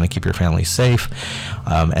are you going to keep your family safe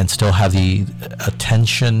and still have the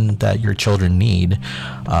attention that your children need,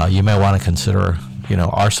 you may want to consider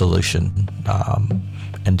our solution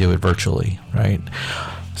and do it virtually, right?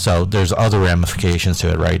 So there's other ramifications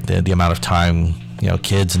to it, right? The amount of time,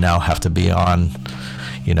 kids now have to be on,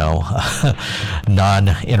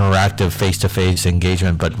 non-interactive face-to-face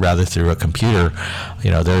engagement, but rather through a computer.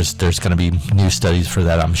 There's going to be new studies for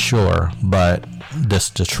that, I'm sure. But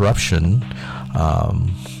this disruption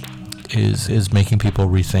is making people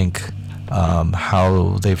rethink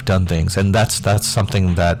how they've done things, and that's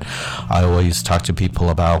something that I always talk to people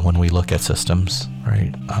about when we look at systems,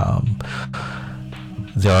 right?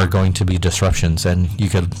 There are going to be disruptions, and you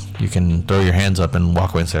can throw your hands up and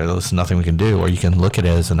walk away and say, there's nothing we can do, or you can look at it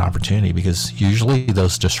as an opportunity, because usually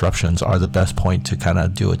those disruptions are the best point to kind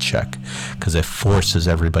of do a check, because it forces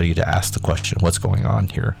everybody to ask the question, what's going on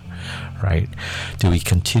here, right? Do we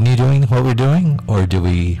continue doing what we're doing, or do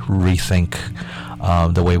we rethink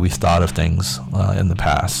the way we've thought of things in the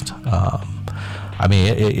past?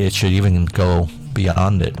 It should even go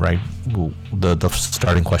beyond it, right? The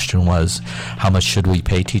starting question was, how much should we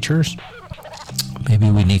pay teachers?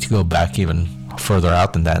 Maybe we need to go back even further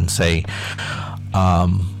out than that and say, are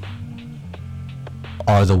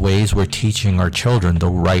the ways we're teaching our children the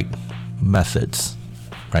right methods,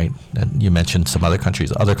 right? And you mentioned some other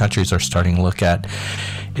countries. Other countries are starting to look at,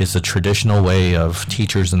 is the traditional way of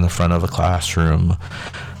teachers in the front of a classroom,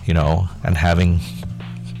 and having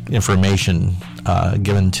information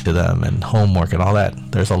given to them and homework and all that.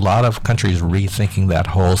 There's a lot of countries rethinking that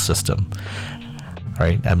whole system,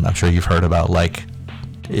 right? And I'm sure you've heard about, like,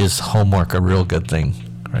 is homework a real good thing,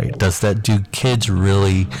 right? Do kids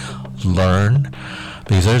really learn?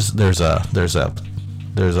 Because there's a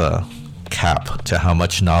cap to how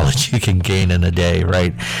much knowledge you can gain in a day,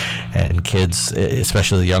 right? And kids,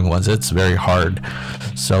 especially the young ones, it's very hard.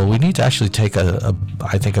 So we need to actually take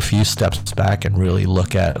I think a few steps back and really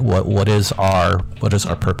look at what is our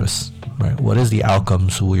purpose, right? What is the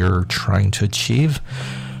outcomes we're trying to achieve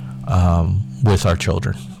with our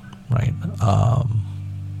children, right?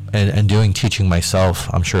 And doing teaching myself,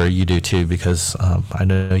 I'm sure you do too, because I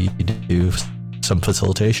know you do some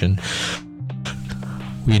facilitation.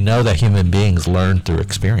 We know that human beings learn through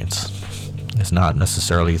experience. It's not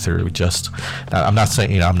necessarily through just, I'm not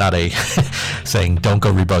saying, I'm not saying don't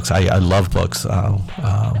go read books. I love books, and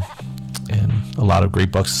a lot of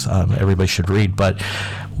great books everybody should read, but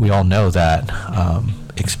we all know that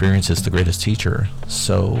experience is the greatest teacher.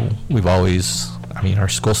 So we've always, our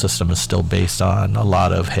school system is still based on a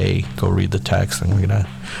lot of, hey, go read the text and we're going to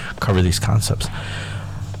cover these concepts.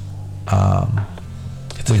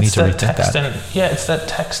 We need to rethink that. It's that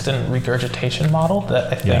text and regurgitation model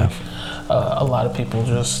that I think a lot of people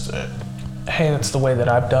just, hey, that's the way that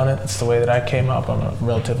I've done it. It's the way that I came up. I'm a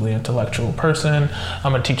relatively intellectual person.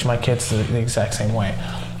 I'm going to teach my kids the exact same way.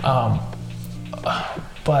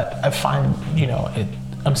 But I find,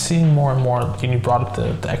 I'm seeing more and more, and you brought up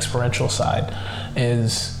the experiential side,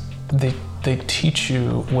 is they teach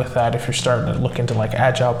you with that, if you're starting to look into like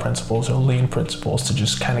agile principles or lean principles, to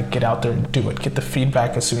just kind of get out there and do it, get the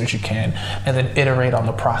feedback as soon as you can, and then iterate on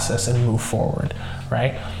the process and move forward,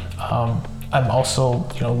 right? I'm also,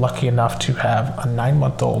 lucky enough to have a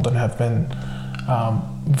 9-month-old and have been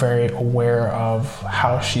very aware of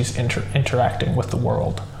how she's interacting with the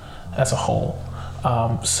world as a whole.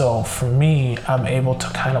 So for me, I'm able to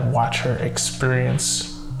kind of watch her experience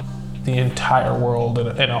the entire world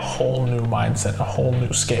in a whole new mindset, a whole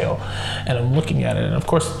new scale. And I'm looking at it, and of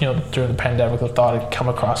course, during the pandemic, the thought had come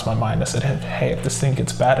across my mind. I said, hey, if this thing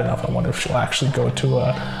gets bad enough, I wonder if she'll actually go to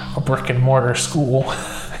a brick and mortar school,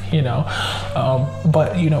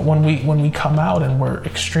 But when we come out and we're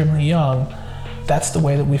extremely young, that's the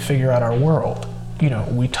way that we figure out our world.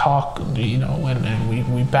 We talk, and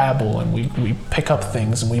we babble, and we pick up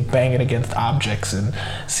things and we bang it against objects and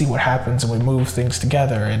see what happens, and we move things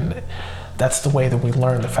together, and that's the way that we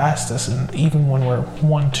learn the fastest. And even when we're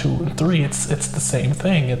 1, 2, and 3, it's the same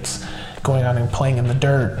thing. It's going on and playing in the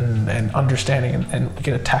dirt and understanding and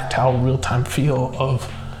get a tactile, real-time feel of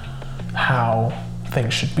how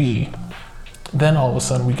things should be. Then all of a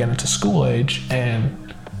sudden we get into school age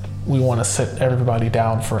and we want to sit everybody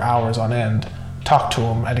down for hours on end, talk to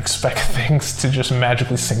them, and expect things to just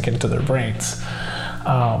magically sink into their brains.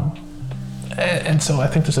 And so I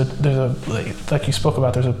think there's a like you spoke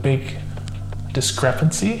about, there's a big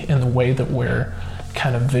discrepancy in the way that we're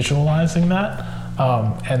kind of visualizing that.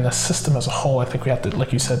 And the system as a whole, I think we have to,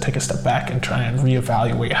 like you said, take a step back and try and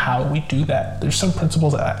reevaluate how we do that. There's some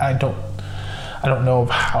principles that I don't know of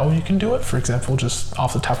how you can do it. For example, just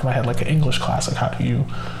off the top of my head, like an English class, like how do you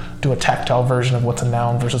do a tactile version of what's a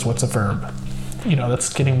noun versus what's a verb?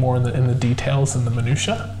 That's getting more in the details and the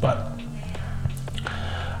minutia, but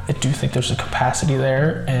I do think there's a capacity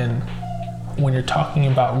there, and when you're talking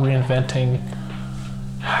about reinventing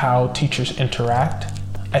how teachers interact,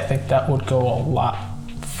 I think that would go a lot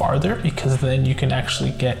farther, because then you can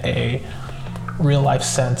actually get a real life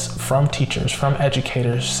sense from teachers, from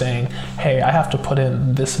educators saying, hey, I have to put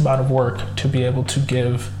in this amount of work to be able to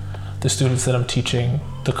give the students that I'm teaching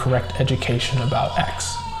the correct education about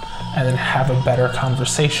X, and then have a better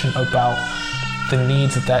conversation about the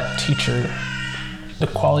needs that that teacher, the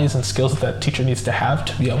qualities and skills that that teacher needs to have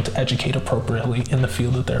to be able to educate appropriately in the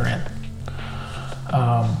field that they're in.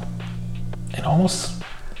 And almost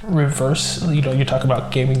reverse, you talk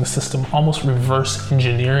about gaming the system, almost reverse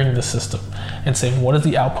engineering the system and saying, what is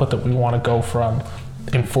the output that we want to go from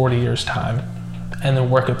in 40 years time? And then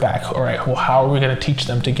work it back. All right, well, how are we going to teach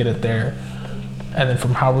them to get it there? And then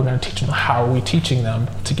from how we're going to teach them, how are we teaching them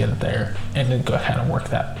to get it there? And then go kind of work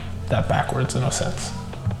that backwards in a sense.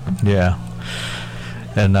 Yeah.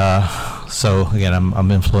 And so again,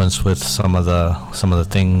 I'm influenced with some of the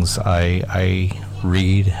things I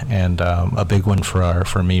read, and a big one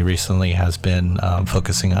for me recently has been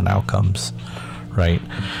focusing on outcomes, right?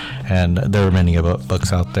 And there are many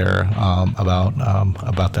books out there about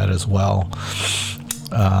that as well.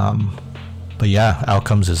 But yeah,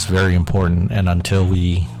 outcomes is very important, and until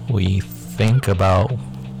we think about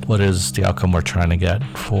what is the outcome we're trying to get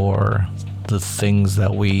for the things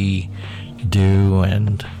that we do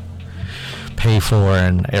and pay for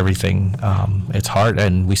and everything, it's hard,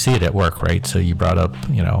 and we see it at work, right? So you brought up,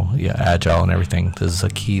 Agile and everything. This is a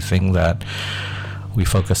key thing that we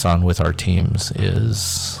focus on with our teams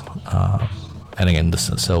is, and again,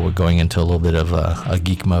 so we're going into a little bit of a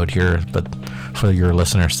geek mode here, but for your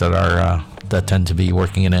listeners that tend to be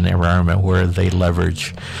working in an environment where they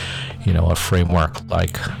leverage, a framework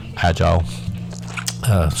like Agile,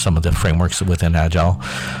 some of the frameworks within Agile,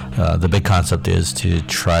 the big concept is to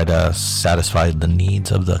try to satisfy the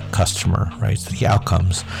needs of the customer, right? The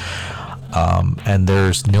outcomes. And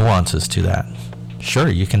there's nuances to that. Sure,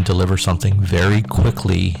 you can deliver something very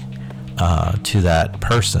quickly to that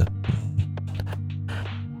person,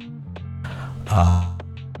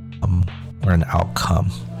 or an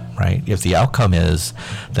outcome, right? If the outcome is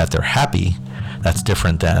that they're happy, that's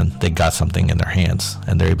different than they got something in their hands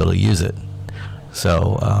and they're able to use it.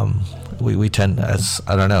 So we tend, as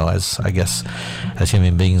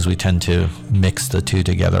human beings, we tend to mix the two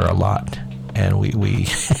together a lot, and we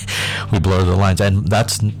we blur the lines, and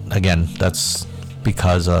that's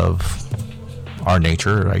because of our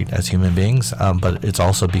nature, right, as human beings, but it's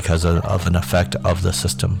also because of an effect of the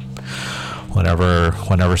system.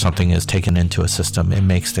 Whenever something is taken into a system, it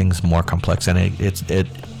makes things more complex, and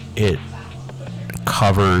it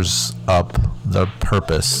covers up the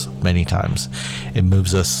purpose many times. It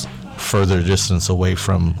moves us further distance away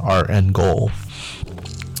from our end goal.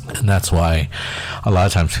 And that's why a lot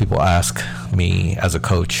of times people ask me as a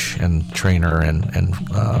coach and trainer and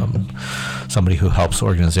somebody who helps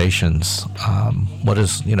organizations,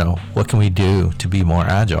 what can we do to be more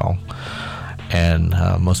agile? And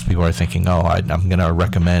most people are thinking, I'm going to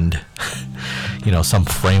recommend some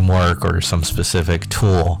framework or some specific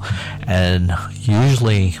tool. And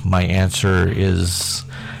usually my answer is,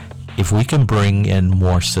 if we can bring in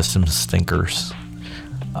more systems thinkers,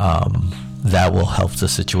 that will help the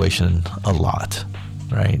situation a lot,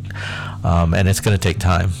 right? And it's going to take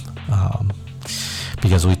time,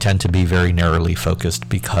 because we tend to be very narrowly focused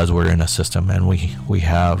because we're in a system, and we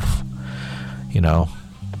have,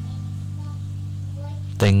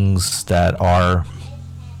 things that our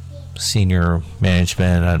senior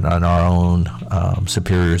management and our own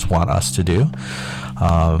superiors want us to do,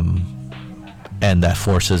 and that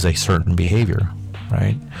forces a certain behavior,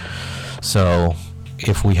 right? So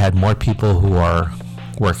if we had more people who are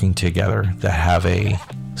working together that have a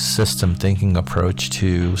system thinking approach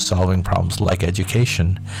to solving problems like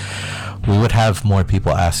education, we would have more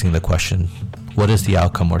people asking the question, what is the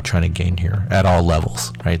outcome we're trying to gain here at all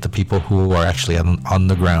levels, right? The people who are actually on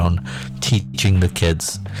the ground teaching the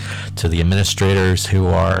kids, to the administrators who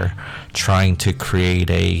are trying to create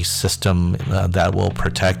a system that will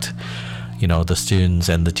protect, the students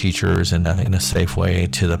and the teachers in a safe way,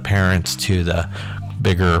 to the parents, to the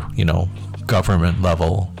bigger, government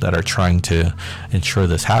level that are trying to ensure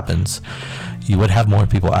this happens. You would have more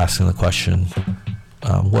people asking the question,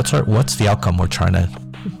 what's the outcome we're trying to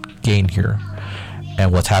gain here?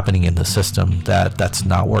 And what's happening in the system that's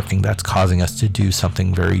not working, that's causing us to do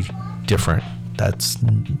something very different, that's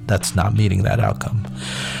not meeting that outcome.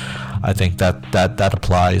 I think that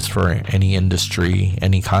applies for any industry,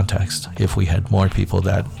 any context. If we had more people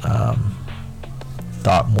that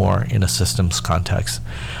thought more in a systems context,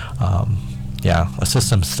 a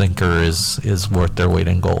systems thinker is worth their weight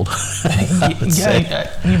in gold. You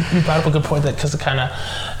brought up a good point, that because it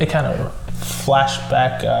kind of flashed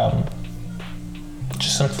back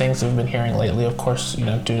just some things that we've been hearing lately, of course,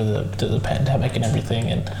 due to the pandemic and everything.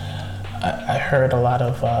 And I heard a lot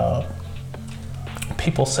of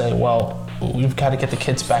people say, well, we've got to get the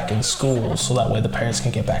kids back in school so that way the parents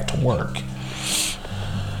can get back to work.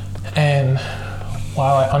 And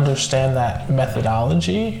while I understand that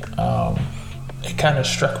methodology, it kind of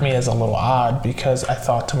struck me as a little odd, because I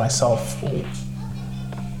thought to myself,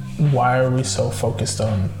 why are we so focused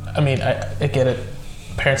on, I get it,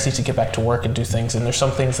 parents need to get back to work and do things, and there's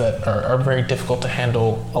some things that are very difficult to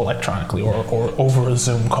handle electronically or over a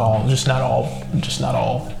Zoom call. Just not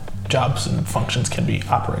all jobs and functions can be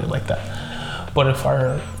operated like that. But if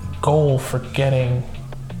our goal for getting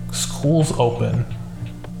schools open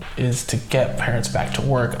is to get parents back to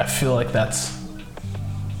work, I feel like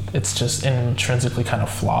it's just intrinsically kind of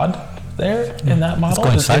flawed there in that model. It's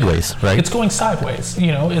going sideways, right? It's going sideways.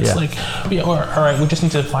 It's like, all right, we just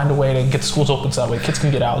need to find a way to get schools open so that way kids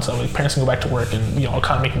can get out, so that way parents can go back to work, and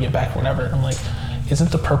economy can get back, whatever. And I'm like,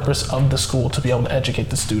 isn't the purpose of the school to be able to educate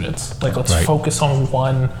the students? Like, let's focus on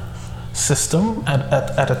one system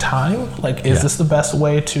at a time. Like, is this the best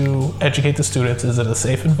way to educate the students? Is it a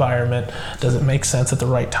safe environment? Does it make sense at the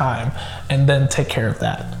right time? And then take care of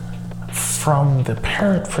that. From the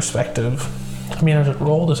parent perspective, there's a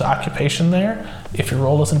role, there's occupation there. If your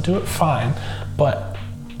role doesn't do it, fine. But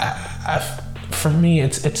for me,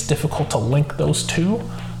 it's difficult to link those two,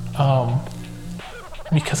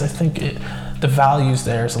 because I think the values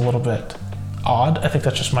there is a little bit odd. I think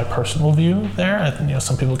that's just my personal view there.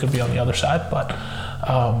 Some people could be on the other side, but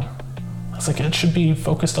it's like it should be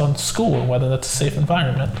focused on school and whether that's a safe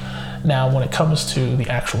environment. Now, when it comes to the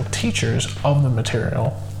actual teachers of the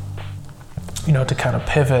material, to kind of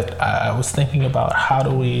pivot, I was thinking about how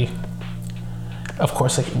do we, of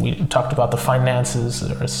course, like we talked about the finances,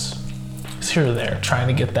 it's here or there, trying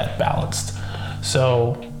to get that balanced.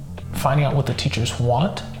 So finding out what the teachers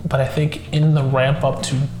want, but I think in the ramp up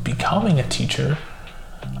to becoming a teacher,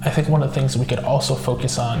 I think one of the things we could also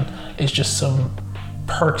focus on is just some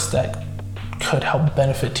perks that could help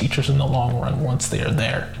benefit teachers in the long run once they are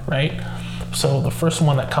there, right? So the first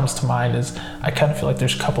one that comes to mind is, I kind of feel like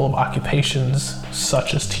there's a couple of occupations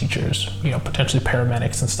such as teachers, potentially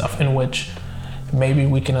paramedics and stuff, in which maybe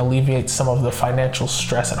we can alleviate some of the financial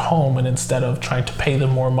stress at home, and instead of trying to pay them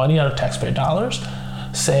more money out of taxpayer dollars,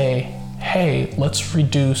 say, hey, let's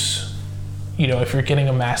reduce, if you're getting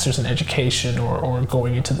a master's in education or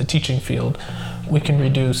going into the teaching field, we can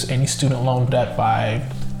reduce any student loan debt by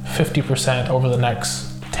 50% over the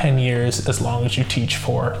next 10 years as long as you teach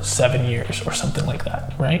for 7 years or something like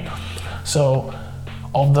that, right? So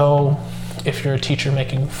although if you're a teacher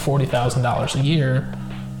making $40,000 a year,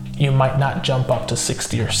 you might not jump up to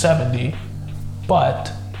 60 or 70,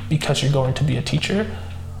 but because you're going to be a teacher,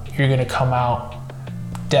 you're going to come out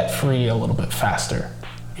debt-free a little bit faster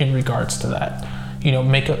in regards to that.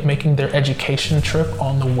 Making their education trip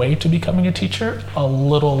on the way to becoming a teacher a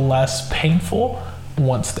little less painful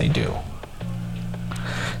once they do.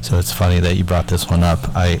 So it's funny that you brought this one up.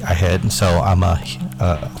 I'm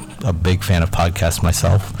a big fan of podcasts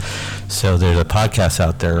myself. So there's a podcast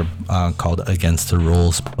out there called Against the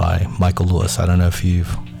Rules by Michael Lewis. I don't know if you've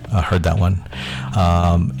heard that one.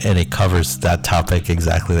 And it covers that topic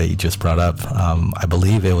exactly that you just brought up. I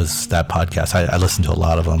believe it was that podcast. I listened to a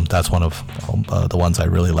lot of them. That's one of the ones I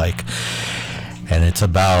really like. And it's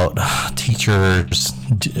about teachers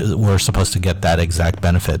were supposed to get that exact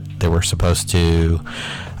benefit. They were supposed to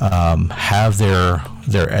have their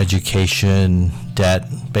education debt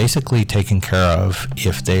basically taken care of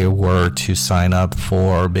if they were to sign up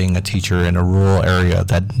for being a teacher in a rural area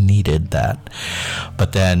that needed that.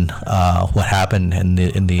 But then what happened in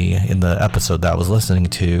the episode that I was listening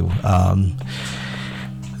to,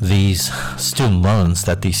 these student loans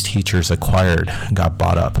that these teachers acquired got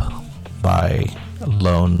bought up by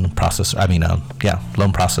loan processors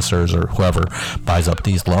or whoever buys up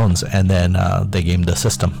these loans, and then they game the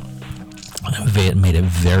system. It made it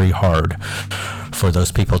very hard for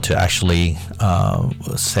those people to actually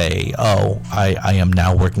say, oh, I am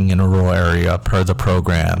now working in a rural area per the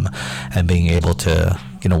program, and being able to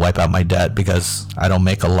wipe out my debt because I don't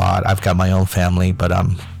make a lot. I've got my own family, but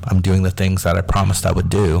I'm doing the things that I promised I would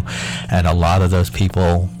do. And a lot of those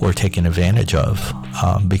people were taken advantage of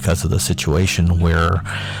because of the situation where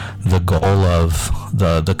the goal of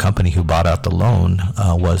the company who bought out the loan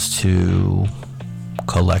was to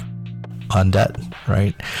collect on debt,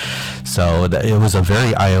 right? So it was a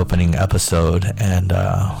very eye-opening episode, and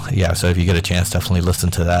so if you get a chance, definitely listen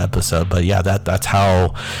to that episode. But yeah, that's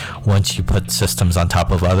how once you put systems on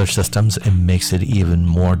top of other systems, it makes it even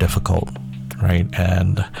more difficult, right?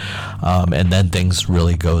 And then things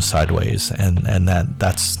really go sideways, and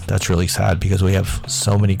that's really sad, because we have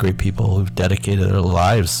so many great people who've dedicated their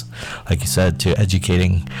lives, like you said, to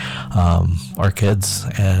educating our kids,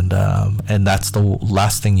 and that's the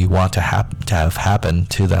last thing you want to have happen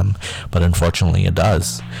to them, but unfortunately it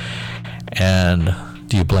does. And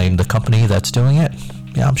do you blame the company that's doing it?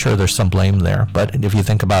 Yeah, I'm sure there's some blame there, but if you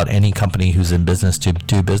think about any company who's in business to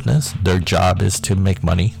do business, their job is to make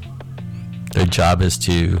money. Their job is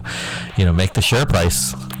to, make the share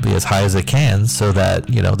price be as high as it can, so that,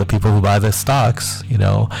 the people who buy the stocks,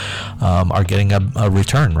 are getting a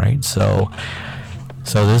return, right?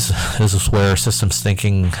 So this is where systems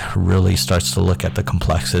thinking really starts to look at the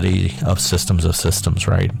complexity of systems,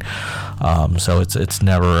 right? So it's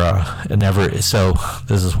never. So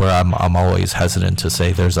this is where I'm always hesitant to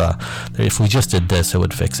say if we just did this, it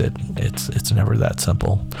would fix it. It's never that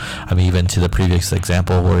simple. I mean, even to the previous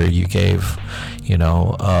example where you gave,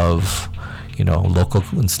 of local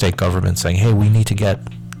and state government saying, hey, we need to get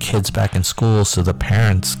kids back in school so the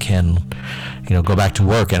parents can go back to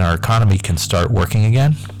work and our economy can start working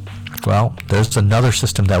again. Well, there's another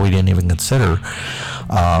system that we didn't even consider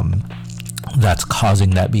that's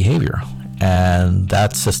causing that behavior, and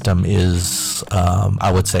that system is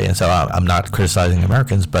I would say, and so I'm not criticizing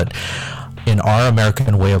Americans, but in our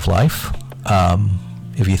American way of life,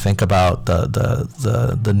 if you think about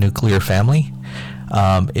the nuclear family,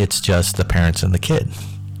 it's just the parents and the kid.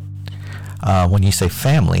 When you say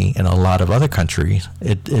family in a lot of other countries,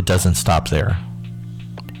 it doesn't stop there.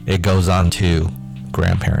 It goes on to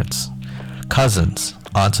grandparents, cousins,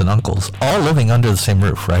 aunts and uncles, all living under the same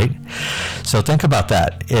roof, right? So think about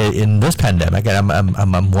that. In this pandemic, and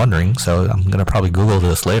I'm wondering, so I'm going to probably Google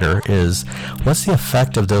this later, is what's the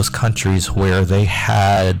effect of those countries where they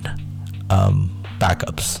had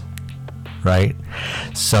backups, right?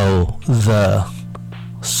 So the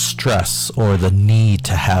stress or the need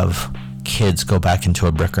to have kids go back into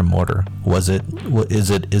a brick and mortar, is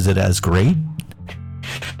it as great?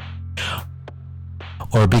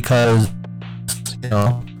 Or because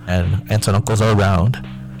and aunts and uncles are around,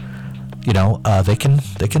 they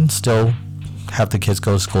can still have the kids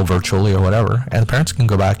go to school virtually or whatever, and the parents can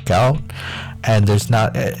go back out, and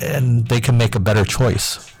and they can make a better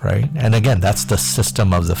choice, right? And again, that's the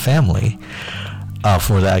system of the family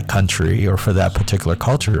for that country or for that particular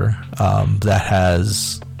culture that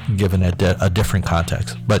has given it a different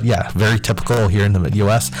context. But yeah, very typical here in the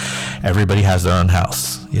U.S. Everybody has their own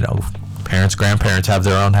house. Parents, grandparents have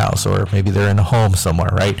their own house, or maybe they're in a home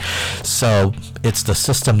somewhere, right? So it's the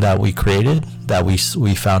system that we created that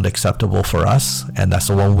we found acceptable for us, and that's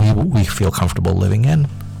the one we feel comfortable living in.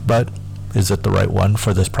 But is it the right one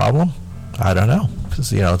for this problem? I don't know.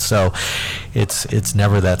 So it's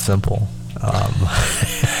never that simple.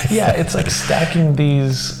 Yeah, it's like stacking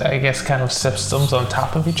these, I guess, kind of systems on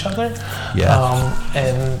top of each other. Yeah.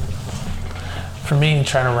 And for me,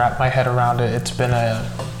 trying to wrap my head around it, it's been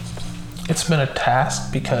a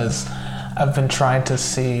task, because I've been trying to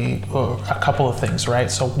see a couple of things, right?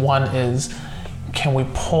 So one is, can we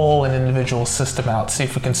pull an individual system out, see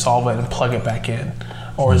if we can solve it and plug it back in?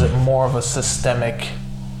 Or is it more of a systemic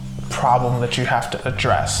problem that you have to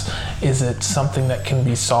address? Is it something that can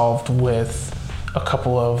be solved with a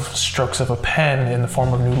couple of strokes of a pen in the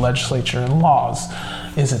form of new legislature and laws?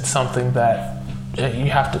 Is it something that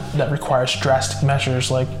that requires drastic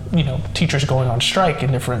measures, like teachers going on strike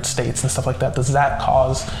in different states and stuff like that? Does that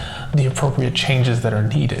cause the appropriate changes that are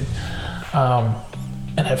needed?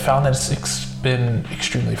 And I've found that it's been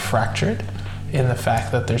extremely fractured, in the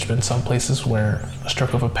fact that there's been some places where a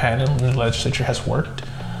stroke of a pen in the legislature has worked,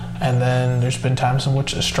 and then there's been times in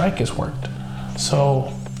which a strike has worked.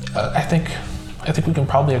 So I think we can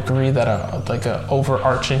probably agree that a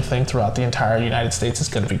overarching thing throughout the entire United States is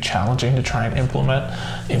going to be challenging to try and implement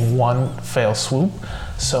in one fell swoop.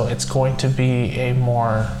 So it's going to be a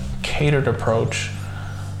more catered approach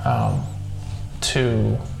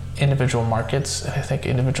to individual markets, and I think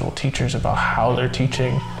individual teachers about how they're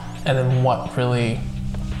teaching, and then what really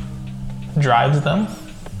drives them,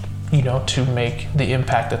 to make the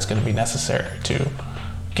impact that's going to be necessary to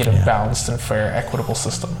get a balanced and fair, equitable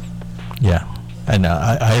system. Yeah. And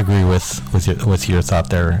I agree with your thought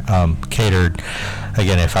there. Catered,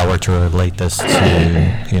 again, if I were to relate this to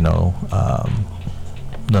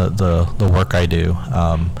the work I do,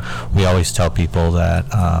 we always tell people that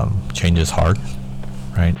change is hard,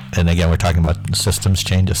 right? And again, we're talking about systems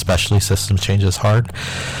change, especially systems change is hard.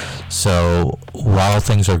 So while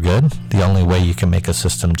things are good, the only way you can make a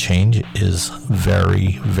system change is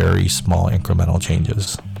very, very small incremental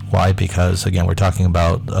changes. Why? Because again, we're talking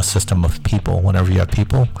about a system of people. Whenever you have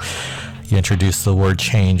people, you introduce the word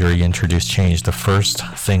change or you introduce change, the first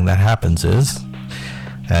thing that happens is,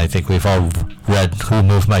 and I think we've all read Who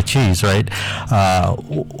Moved My Cheese, right?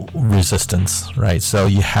 Resistance, right? So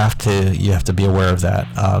you have to be aware of that.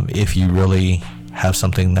 If you really have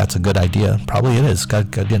something that's a good idea, probably it is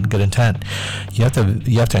got good intent, you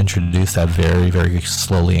have to introduce that very, very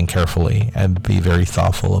slowly and carefully and be very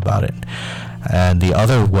thoughtful about it. And the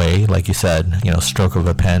other way, like you said, stroke of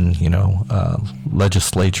a pen,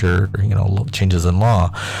 legislature, changes in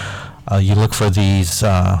law, you look for these,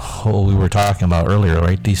 what we were talking about earlier,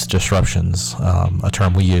 right? These disruptions. A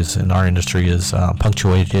term we use in our industry is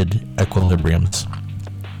punctuated equilibriums,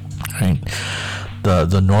 right?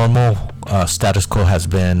 The normal status quo has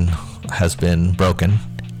been broken,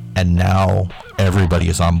 and now everybody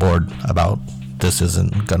is on board about this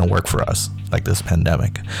isn't going to work for us, like this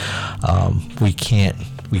pandemic. We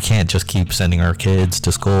can't just keep sending our kids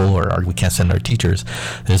to school, or we can't send our teachers.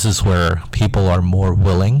 This is where people are more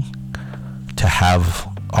willing to have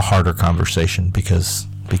a harder conversation because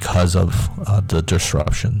of the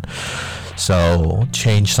disruption. So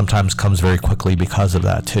change sometimes comes very quickly because of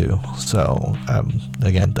that too. So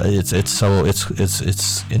again, it's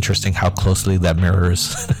interesting how closely that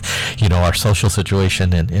mirrors, our social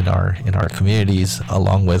situation in our communities,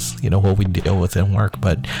 along with what we deal with in work.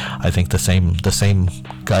 But I think the same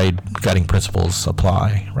guiding principles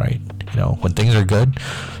apply, right? When things are good,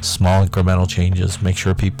 small incremental changes. Make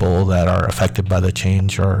sure people that are affected by the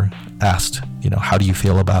change are asked, how do you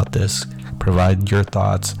feel about this? Provide your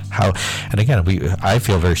thoughts. And again, I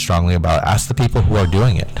feel very strongly about ask the people who are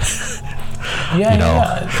doing it.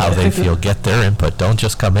 How they feel. Get their input. Don't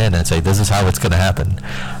just come in and say this is how it's going to happen.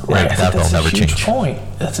 Right? That will never change.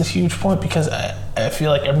 That's a huge point because I feel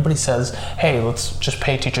like everybody says, "Hey, let's just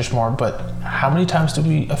pay teachers more." But how many times do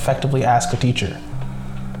we effectively ask a teacher?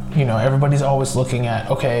 Everybody's always looking at,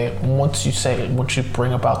 okay, once you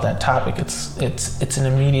bring about that topic, it's an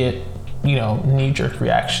immediate, knee-jerk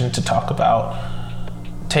reaction to talk about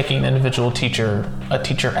taking an individual teacher, a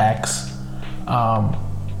teacher X,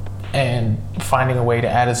 and finding a way to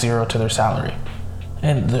add a zero to their salary.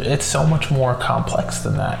 And it's so much more complex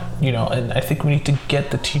than that, and I think we need to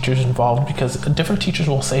get the teachers involved because different teachers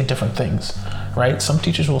will say different things, right? Some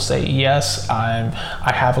teachers will say, yes,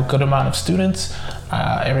 I have a good amount of students,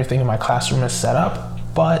 everything in my classroom is set up,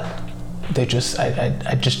 but I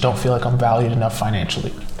just don't feel like I'm valued enough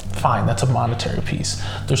financially. Fine, that's a monetary piece.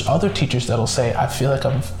 There's other teachers that'll say, I feel like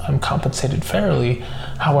I'm compensated fairly,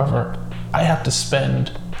 however, I have to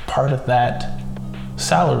spend part of that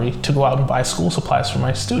salary to go out and buy school supplies for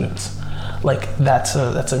my students. Like that's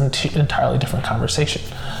an entirely different conversation.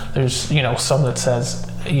 There's some that says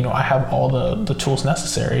I have all the tools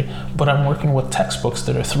necessary, but I'm working with textbooks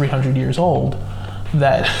that are 300 years old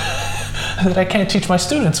that I can't teach my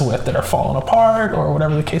students with, that are falling apart or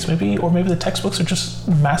whatever the case may be, or maybe the textbooks are just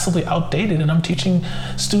massively outdated and I'm teaching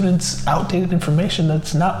students outdated information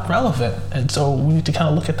that's not relevant. And so we need to kind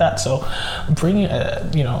of look at that. So bringing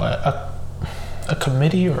a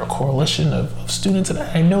committee or a coalition of students, and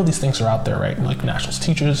I know these things are out there, right? Like National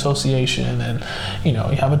Teachers Association, and you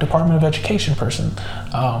have a Department of Education person,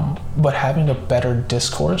 but having a better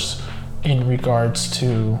discourse in regards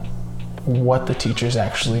to what the teachers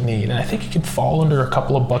actually need. And I think it can fall under a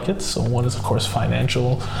couple of buckets. So one is of course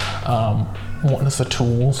financial, one is the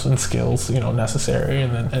tools and skills necessary,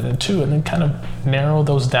 and then two, and then kind of narrow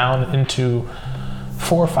those down into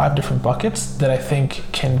 4 or 5 different buckets that I think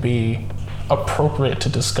can be appropriate to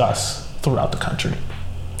discuss throughout the country.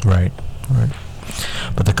 Right.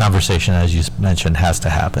 But the conversation, as you mentioned, has to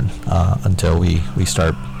happen until we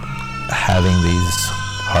start having these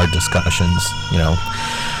hard discussions.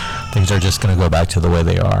 Things are just going to go back to the way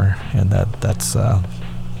they are, and that's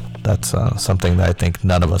something that I think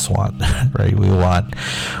none of us want. Right? We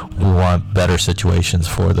want better situations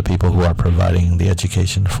for the people who are providing the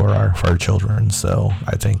education for our children. So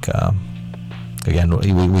I think. Again,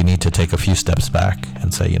 we need to take a few steps back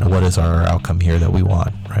and say, what is our outcome here that we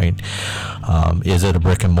want, right? Is it a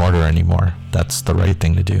brick and mortar anymore? That's the right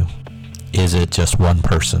thing to do. Is it just one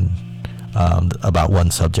person about one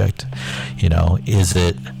subject? Is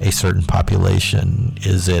it a certain population?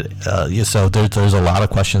 Is it, so there's a lot of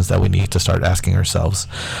questions that we need to start asking ourselves,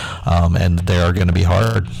 and they are going to be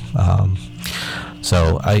hard.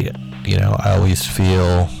 So I always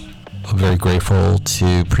feel very grateful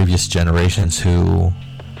to previous generations who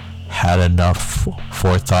had enough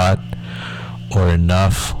forethought or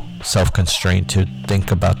enough self-constraint to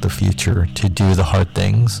think about the future, to do the hard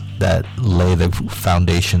things that lay the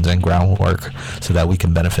foundations and groundwork so that we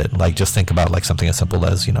can benefit. Like, just think about like something as simple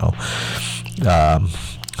as,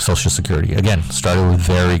 Social Security. Again, started with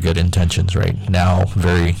very good intentions, right? Now,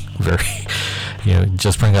 very, very,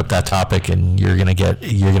 just bring up that topic and you're gonna get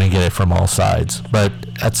it from all sides. But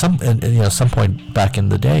at some point back in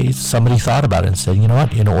the day, somebody thought about it and said, you know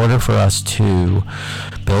what? In order for us to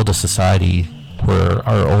build a society where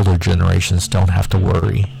our older generations don't have to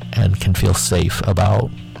worry and can feel safe about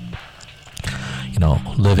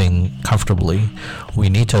living comfortably, we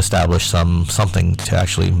need to establish something to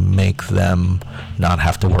actually make them not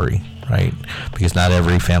have to worry, right? Because not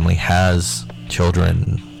every family has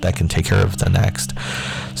children that can take care of the next.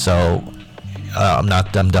 So I'm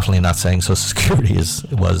definitely not saying Social Security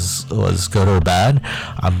was good or bad.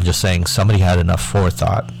 I'm just saying somebody had enough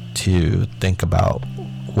forethought to think about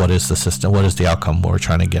what is the system, what is the outcome we're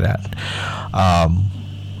trying to get at.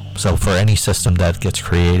 So for any system that gets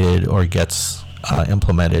created or gets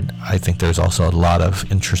implemented, I think there's also a lot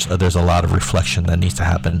of interest. There's a lot of reflection that needs to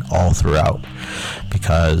happen all throughout,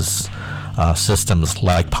 because systems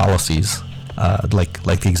like policies, like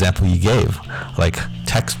the example you gave, like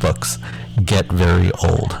textbooks, get very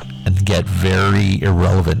old and get very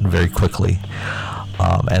irrelevant very quickly.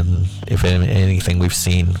 And if anything, we've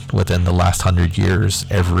seen within the last 100 years,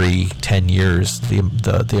 every 10 years,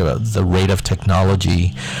 the rate of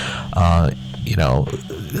technology,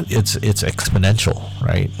 it's exponential,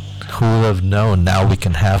 right? Who would have known? Now we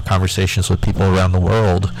can have conversations with people around the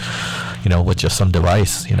world, with just some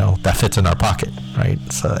device, that fits in our pocket, right?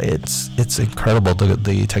 So it's incredible,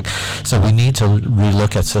 the tech. So we need to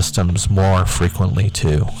relook at systems more frequently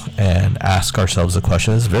too, and ask ourselves the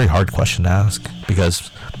question. It's a very hard question to ask,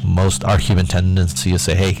 because our human tendency is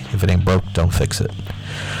to say, hey, if it ain't broke, don't fix it.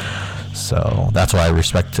 So that's why I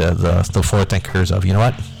respect the forward thinkers of,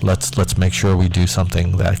 let's make sure we do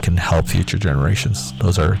something that can help future generations.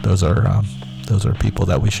 Those are people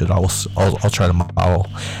that we should all try to model,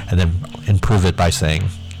 and then improve it by saying,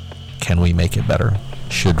 can we make it better?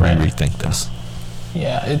 Should we rethink this?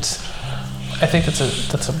 Yeah, I think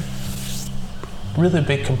that's a really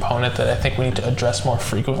big component that I think we need to address more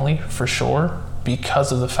frequently, for sure,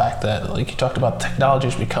 because of the fact that, like you talked about, technology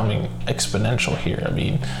is becoming exponential here. I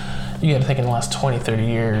mean, you got to think in the last 20, 30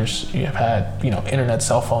 years, you have had, internet,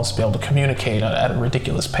 cell phones to be able to communicate at a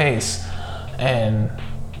ridiculous pace. And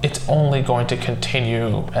it's only going to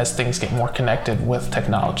continue as things get more connected with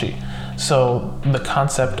technology. So the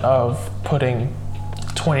concept of putting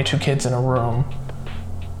 22 kids in a room,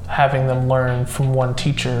 having them learn from one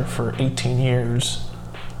teacher for 18 years,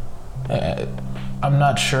 I'm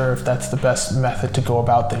not sure if that's the best method to go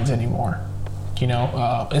about things anymore.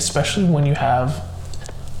 Especially when you have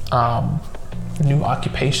new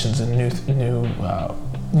occupations and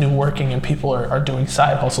new working, and people are doing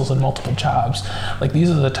side hustles and multiple jobs. Like, these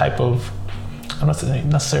are the type of, I'm not saying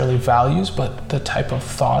necessarily values, but the type of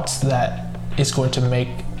thoughts that is going to make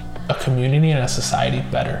a community and a society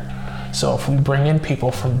better. So if we bring in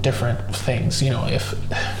people from different things, if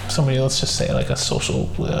somebody, let's just say like a social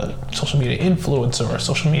media influencer or a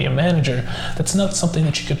social media manager, that's not something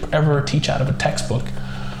that you could ever teach out of a textbook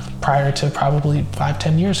prior to probably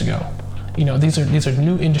 5-10 years ago. These are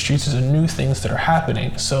new industries, these are new things that are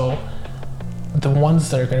happening. So the ones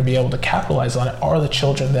that are going to be able to capitalize on it are the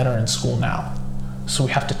children that are in school now. So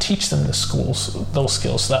we have to teach them those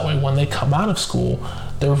skills, so that way when they come out of school,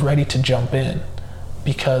 they're ready to jump in.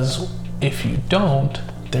 Because if you don't,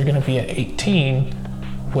 they're going to be at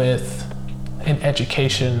 18 with an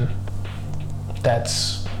education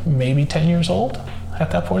that's maybe 10 years old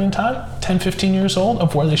at that point in time, 10, 15 years old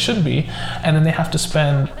of where they should be. And then they have to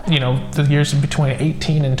spend, the years in between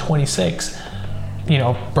 18 and 26,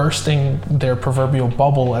 bursting their proverbial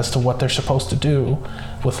bubble as to what they're supposed to do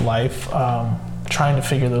with life, trying to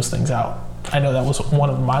figure those things out. I know that was one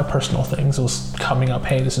of my personal things, was coming up,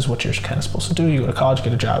 hey, this is what you're kind of supposed to do. You go to college,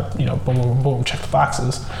 get a job, boom, boom, boom, boom, check the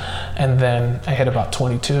boxes. And then I hit about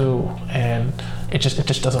 22, and it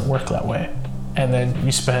just doesn't work that way. And then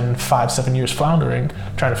you spend 5-7 years floundering,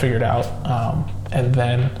 trying to figure it out. And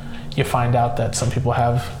then you find out that some people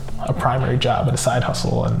have a primary job and a side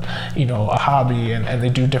hustle and, a hobby, and they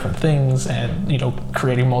do different things, and,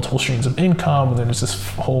 creating multiple streams of income. And then there's this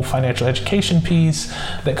whole financial education piece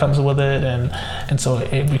that comes with it. And so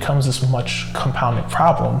it becomes this much compounding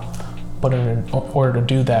problem. But in order to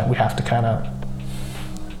do that, we have to kind of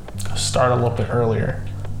start a little bit earlier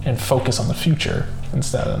and focus on the future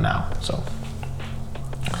instead of now. So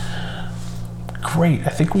Great. I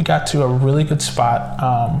think we got to a really good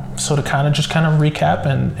spot. So to kind of recap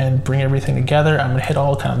and bring everything together, I'm going to hit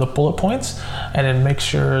all kind of the bullet points and then make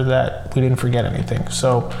sure that we didn't forget anything.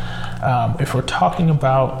 So if we're talking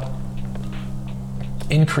about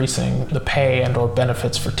increasing the pay and or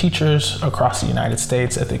benefits for teachers across the United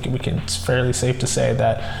States, I think it's fairly safe to say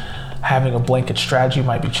that having a blanket strategy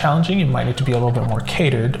might be challenging. You might need to be a little bit more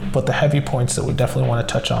catered, but the heavy points that we definitely want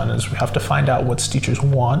to touch on is we have to find out what teachers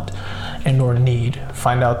want and or need,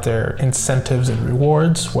 find out their incentives and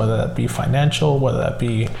rewards, whether that be financial, whether that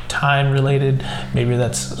be time related, maybe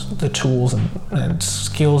that's the tools and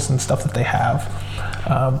skills and stuff that they have.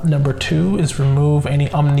 Number 2 is remove any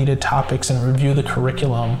unneeded topics and review the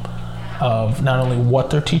curriculum of not only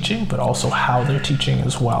what they're teaching, but also how they're teaching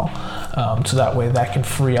as well. So that way that can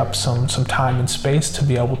free up some time and space to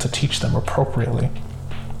be able to teach them appropriately.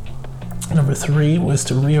 Number 3 was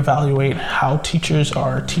to reevaluate how teachers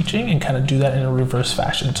are teaching and kind of do that in a reverse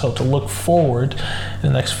fashion. So to look forward in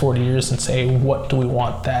the next 40 years and say, what do we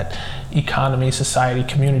want that economy, society,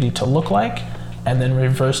 community to look like? And then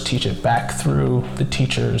reverse teach it back through the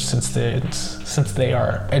teachers since they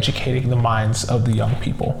are educating the minds of the young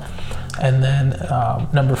people. And then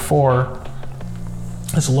number 4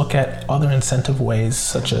 is look at other incentive ways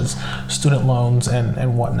such as student loans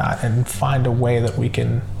and whatnot, and find a way that we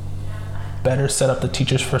can better set up the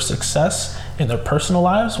teachers for success in their personal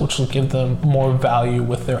lives, which will give them more value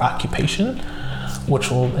with their occupation, which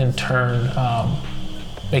will in turn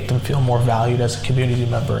make them feel more valued as a community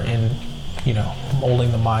member in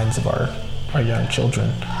molding the minds of our young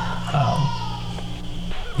children.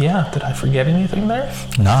 Did I forget anything there?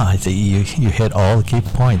 No, I think you hit all the key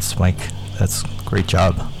points, Mike. That's a great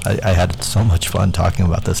job. I had so much fun talking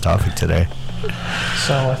about this topic today.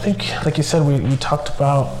 So I think, like you said, we talked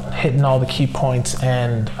about hitting all the key points,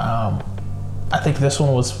 and I think this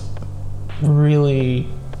one was really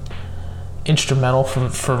instrumental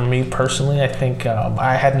for me personally. I think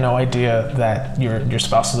I had no idea that your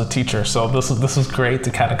spouse was a teacher, so this is great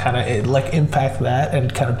to kind of like impact that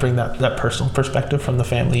and kind of bring that personal perspective from the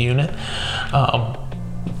family unit.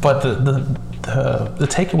 But the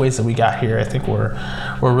takeaways that we got here, I think were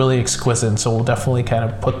really exquisite, and so we'll definitely kind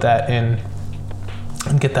of put that in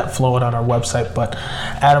and get that flowing on our website. But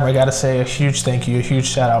Adam, I gotta say a huge thank you, a huge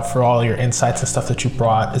shout out for all your insights and stuff that you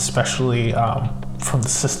brought, especially from the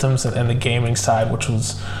systems and the gaming side, which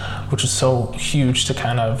was so huge to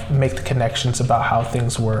kind of make the connections about how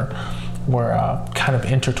things were kind of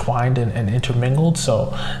intertwined and intermingled.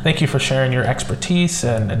 So thank you for sharing your expertise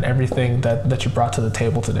and everything that you brought to the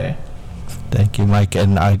table today. Thank you, Mike.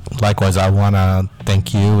 And I want to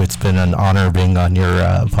thank you. It's been an honor being on your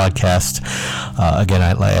podcast. Again,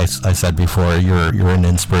 like I said before, you're an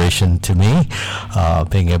inspiration to me,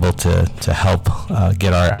 being able to help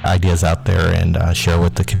get our ideas out there and share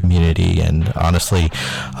with the community. And honestly,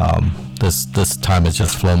 this time has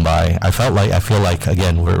just flown by. I feel like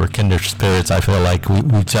again, we're kindred spirits. I feel like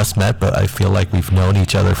we just met, but I feel like we've known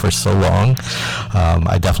each other for so long.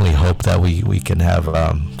 I definitely hope that we can have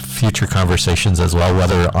future conversations as well,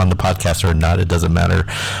 whether on the podcast or not, it doesn't matter.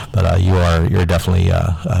 But you're definitely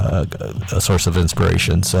a source of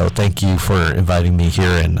inspiration. So thank you for inviting me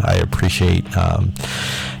here, and I appreciate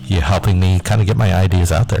you helping me kind of get my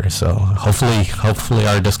ideas out there. So hopefully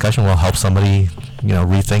our discussion will help somebody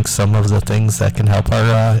rethink some of the things that can help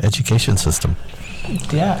our education system.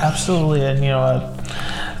 Yeah, absolutely. And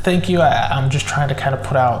thank you. I'm just trying to kind of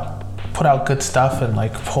put out good stuff and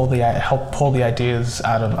like help pull the ideas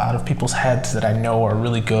out of people's heads that I know are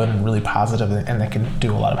really good and really positive and that can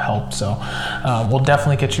do a lot of help. So we'll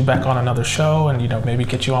definitely get you back on another show, and maybe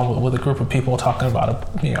get you on with a group of people talking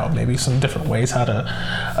about maybe some different ways how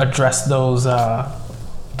to address those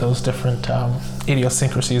different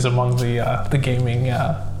idiosyncrasies among the gaming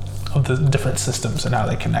of the different systems and how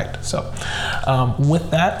they connect. So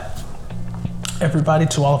with that, everybody,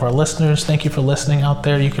 to all of our listeners, thank you for listening out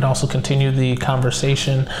there. You can also continue the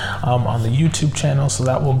conversation on the YouTube channel, so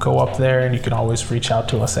that will go up there, and you can always reach out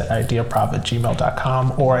to us at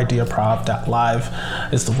ideaprov@gmail.com or ideaprov.live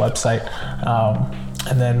is the website.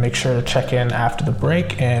 And then make sure to check in after the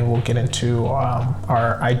break, and we'll get into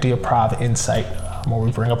our IdeaProv Insight, where we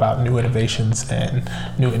bring about new innovations and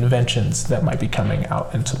new inventions that might be coming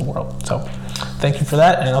out into the world. So thank you for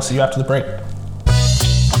that, and I'll see you after the break.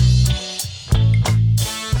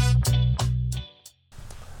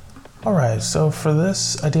 All right, so for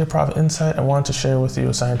this IdeaProv Insight, I wanted to share with you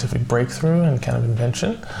a scientific breakthrough and kind of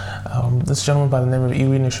invention. This gentleman by the name of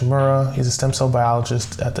Iwi Nishimura, he's a stem cell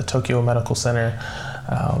biologist at the Tokyo Medical Center,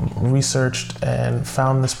 researched and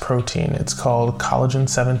found this protein. It's called collagen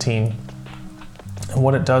 17. And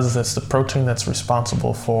what it does is it's the protein that's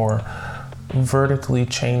responsible for vertically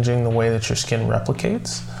changing the way that your skin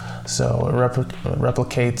replicates. So it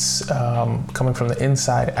replicates coming from the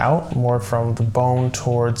inside out, more from the bone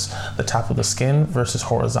towards the top of the skin versus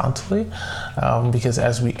horizontally. Because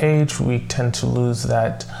as we age, we tend to lose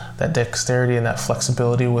that dexterity and that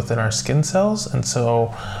flexibility within our skin cells. And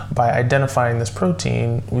so by identifying this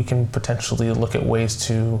protein, we can potentially look at ways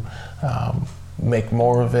to make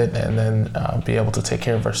more of it and then be able to take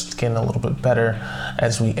care of our skin a little bit better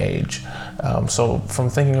as we age. So from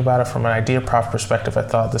thinking about it from an Ideaprof perspective, I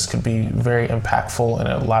thought this could be very impactful in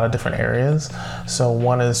a lot of different areas. So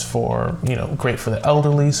one is for, great for the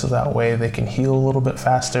elderly, so that way they can heal a little bit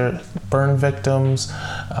faster. Burn victims,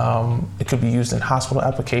 it could be used in hospital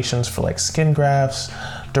applications for like skin grafts,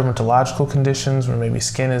 dermatological conditions where maybe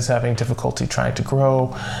skin is having difficulty trying to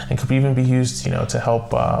grow, and could even be used, to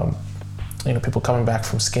help people coming back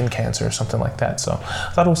from skin cancer or something like that. So I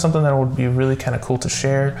thought it was something that would be really kind of cool to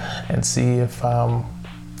share and see if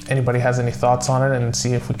anybody has any thoughts on it, and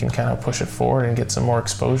see if we can kind of push it forward and get some more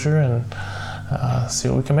exposure and see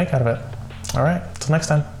what we can make out of it. All right, till next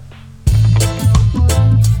time.